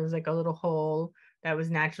cave, there was like a little hole that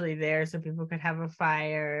was naturally there so people could have a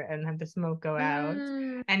fire and have the smoke go out.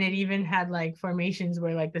 And it even had like formations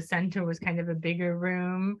where like the center was kind of a bigger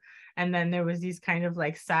room, and then there was these kind of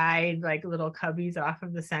like side, like little cubbies off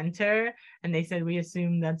of the center, and they said we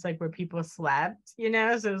assumed that's like where people slept, you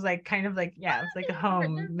know. So it was like kind of like, yeah, it's like a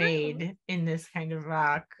home made in this kind of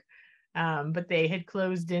rock. But they had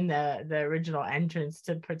closed in the original entrance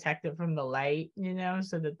to protect it from the light, you know,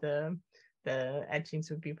 so that the etchings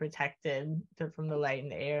would be protected from the light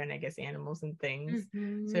and the air, and I guess animals and things.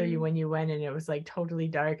 So when you went in, it was like totally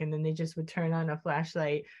dark, and then they just would turn on a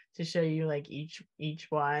flashlight to show you like each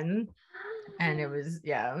one. And it was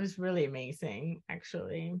really amazing,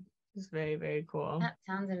 actually. It was very, very cool. That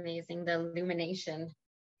sounds amazing. The illumination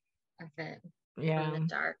of it. Yeah. From the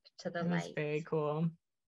dark to the light. It was very cool.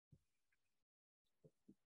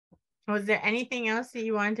 Was there anything else that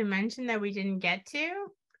you wanted to mention that we didn't get to?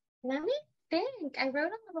 Let me think. I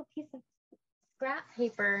wrote a little piece of scrap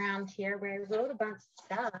paper around here where I wrote a bunch of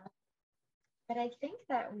stuff. But I think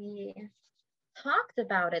that we talked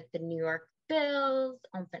about it: the New York Bills,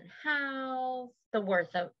 open house, the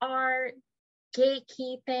worth of art,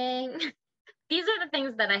 gatekeeping. These are the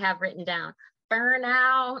things that I have written down.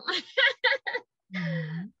 Burnout.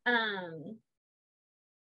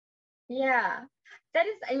 Yeah, that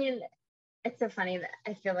is, I mean, it's so funny that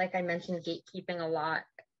I feel like I mentioned gatekeeping a lot,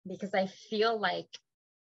 because I feel like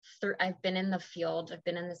I've been in the field, I've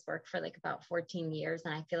been in this work for like about 14 years,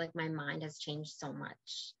 and I feel like my mind has changed so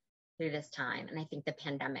much through this time. And I think the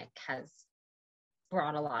pandemic has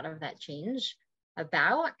brought a lot of that change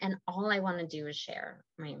about, and all I want to do is share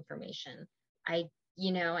my information. And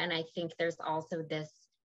I think there's also this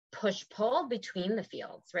push-pull between the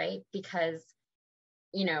fields, right? Because,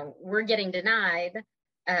 we're getting denied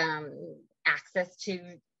access to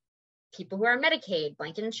people who are Medicaid,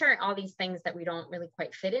 blanket insurance, all these things that we don't really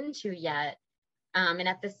quite fit into yet. And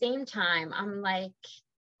at the same time, I'm like,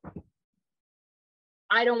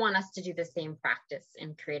 I don't want us to do the same practice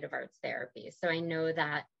in creative arts therapy. So I know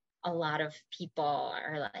that a lot of people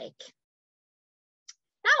are like,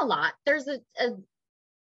 not a lot, there's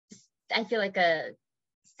I feel like a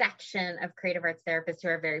section of creative arts therapists who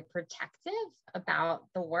are very protective about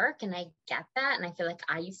the work. And I get that. And I feel like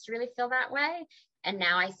I used to really feel that way. And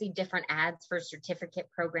now I see different ads for certificate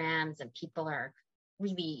programs, and people are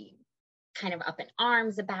really kind of up in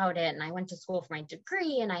arms about it. And I went to school for my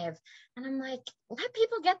degree, and I'm like, let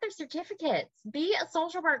people get their certificates, be a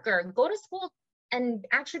social worker, go to school and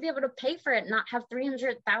actually be able to pay for it, not have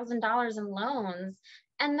 $300,000 in loans,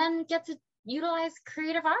 and then get to utilize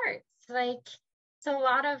creative arts. So a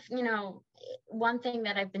lot of, one thing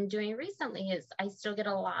that I've been doing recently is I still get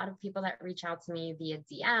a lot of people that reach out to me via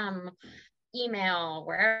DM, email,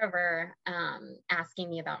 wherever, asking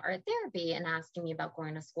me about art therapy and asking me about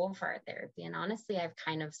going to school for art therapy. And honestly, I've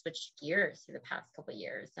kind of switched gears through the past couple of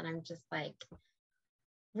years. And I'm just like,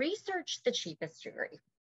 research the cheapest degree.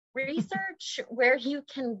 Research where you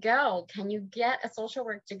can go. Can you get a social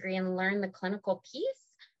work degree and learn the clinical piece,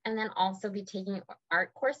 and then also be taking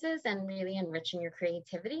art courses and really enriching your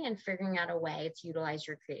creativity and figuring out a way to utilize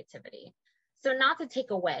your creativity? So not to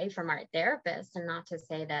take away from art therapists, and not to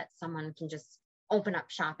say that someone can just open up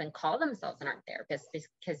shop and call themselves an art therapist,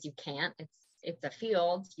 because you can't. It's a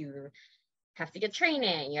field. You have to get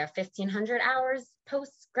training. You have 1,500 hours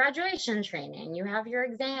post-graduation training. You have your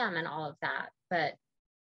exam and all of that. But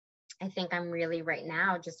I think I'm really right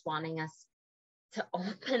now just wanting us to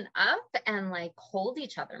open up and like hold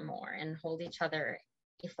each other more, and hold each other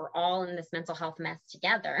if we're all in this mental health mess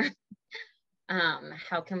together,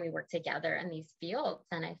 how can we work together in these fields?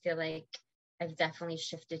 And I feel like I've definitely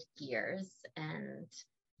shifted gears, and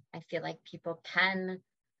I feel like people can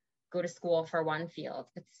go to school for one field,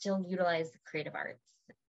 but still utilize the creative arts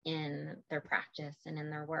in their practice and in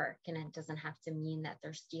their work. And it doesn't have to mean that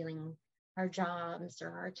they're stealing our jobs or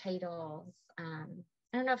our titles. I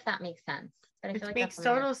don't know if that makes sense, but I feel like makes that's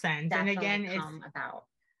total sense. And again, about.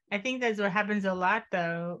 I think that's what happens a lot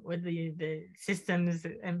though with the systems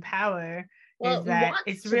and power, is that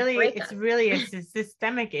it's really a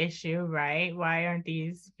systemic issue, right? Why aren't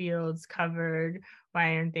these fields covered?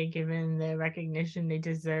 Why aren't they given the recognition they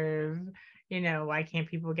deserve? Why can't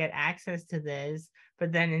people get access to this?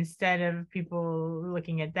 But then instead of people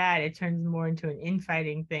looking at that, it turns more into an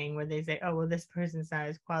infighting thing where they say, oh, well, this person's not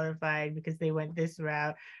as qualified because they went this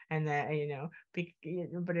route, and that,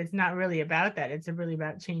 but it's not really about that. It's really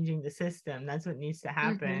about changing the system. That's what needs to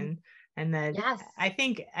happen. And that, yes. I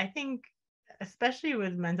think especially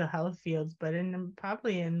with mental health fields, but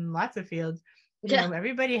probably in lots of fields,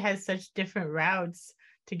 everybody has such different routes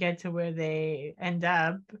to get to where they end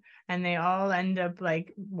up, and they all end up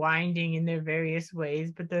like winding in their various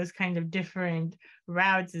ways, but those kind of different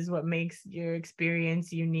routes is what makes your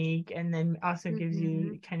experience unique, and then also gives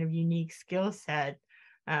you kind of unique skill set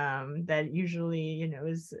that usually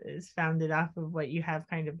is founded off of what you have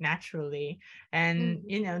kind of naturally. And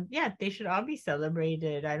they should all be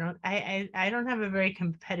celebrated. I don't have a very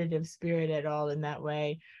competitive spirit at all in that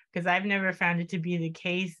way, because I've never found it to be the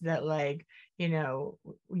case that like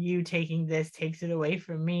you taking this takes it away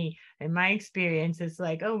from me. In my experience, it's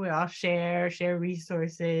like, oh, we all share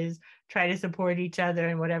resources, try to support each other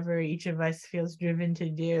in whatever each of us feels driven to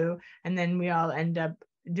do, and then we all end up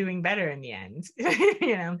doing better in the end.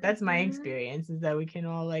 That's my experience, is that we can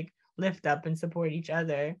all like lift up and support each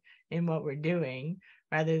other in what we're doing,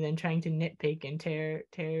 rather than trying to nitpick and tear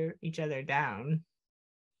each other down.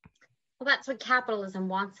 Well, that's what capitalism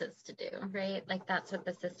wants us to do, right? Like that's what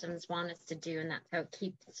the systems want us to do, and that's how it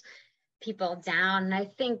keeps people down. And I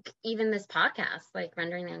think even this podcast, like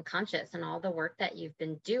Rendering the Unconscious, and all the work that you've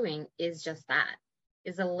been doing is just that,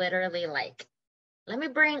 is literally like, let me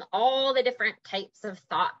bring all the different types of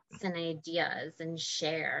thoughts and ideas and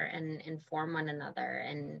share and inform one another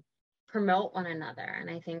and promote one another. And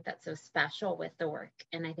I think that's so special with the work.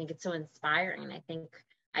 And I think it's so inspiring. And I think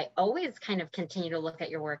I always kind of continue to look at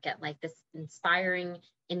your work at like this inspiring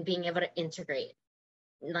in being able to integrate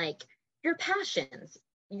like your passions,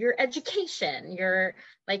 your education, your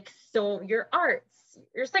like, so your arts,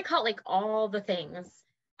 your psychology, like all the things.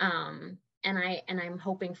 And I'm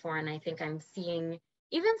hoping for, and I think I'm seeing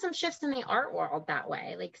even some shifts in the art world that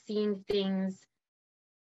way, like seeing things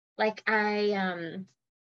like I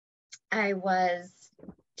was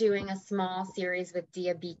doing a small series with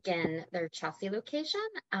Dia Beacon, their Chelsea location,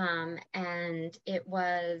 and it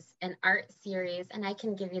was an art series, and I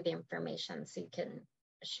can give you the information so you can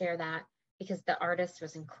share that, because the artist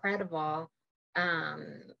was incredible.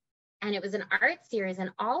 And it was an art series, and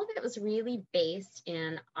all of it was really based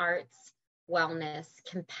in arts, wellness,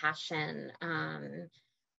 compassion,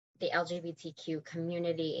 the LGBTQ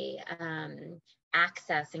community,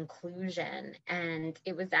 access, inclusion. And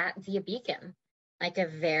it was at Dia Beacon, like a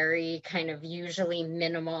very kind of usually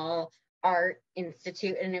minimal art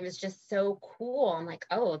institute. And it was just so cool. I'm like,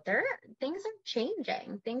 oh, things are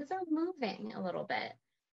changing. Things are moving a little bit.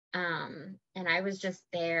 And I was just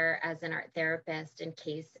there as an art therapist in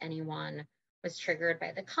case anyone was triggered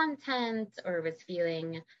by the content or was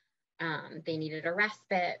feeling they needed a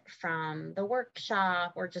respite from the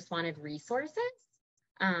workshop or just wanted resources.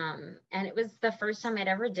 And it was the first time I'd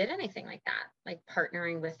ever did anything like that, like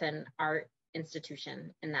partnering with an art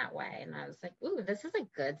institution in that way. And I was like, ooh, this is a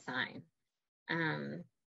good sign.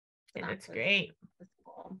 That's great. That's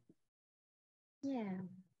cool. Yeah.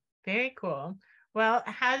 Very cool. Well,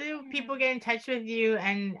 how do people get in touch with you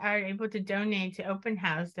and are able to donate to Open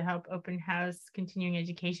House to help Open House continuing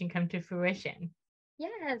education come to fruition?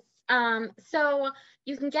 Yes. So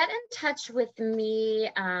you can get in touch with me.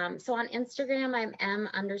 So on Instagram, I'm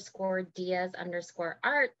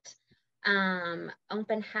m_Diaz_art.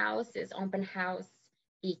 Open House is Open House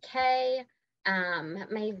BK.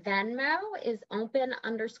 My Venmo is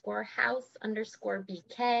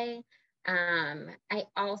open_house_BK. I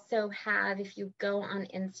also have, if you go on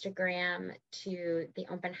Instagram to the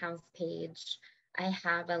Open House page, I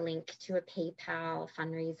have a link to a PayPal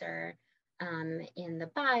fundraiser in the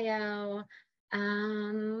bio.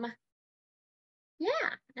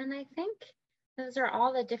 Yeah, and I think those are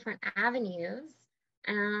all the different avenues.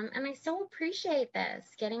 And I so appreciate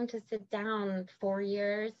this, getting to sit down 4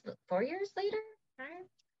 years later.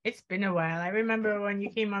 It's been a while. I remember when you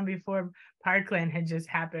came on before Parkland had just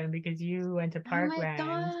happened because you went to Oh my Parkland.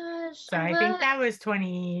 gosh. So I think that was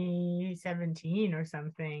 2017 or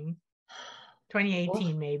something.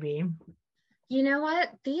 2018 maybe. You know what?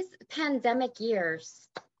 These pandemic years,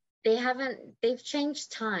 they've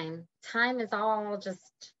changed time. Time is all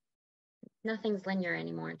just, nothing's linear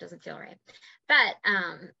anymore. It doesn't feel right. But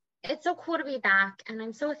it's so cool to be back. And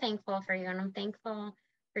I'm so thankful for you. And I'm thankful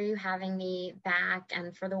for you having me back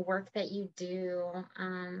and for the work that you do.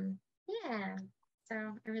 Yeah. So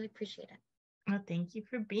I really appreciate it. Well, thank you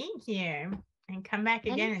for being here. And come back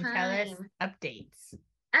again and tell us Anytime. updates.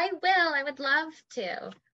 I will. I would love to.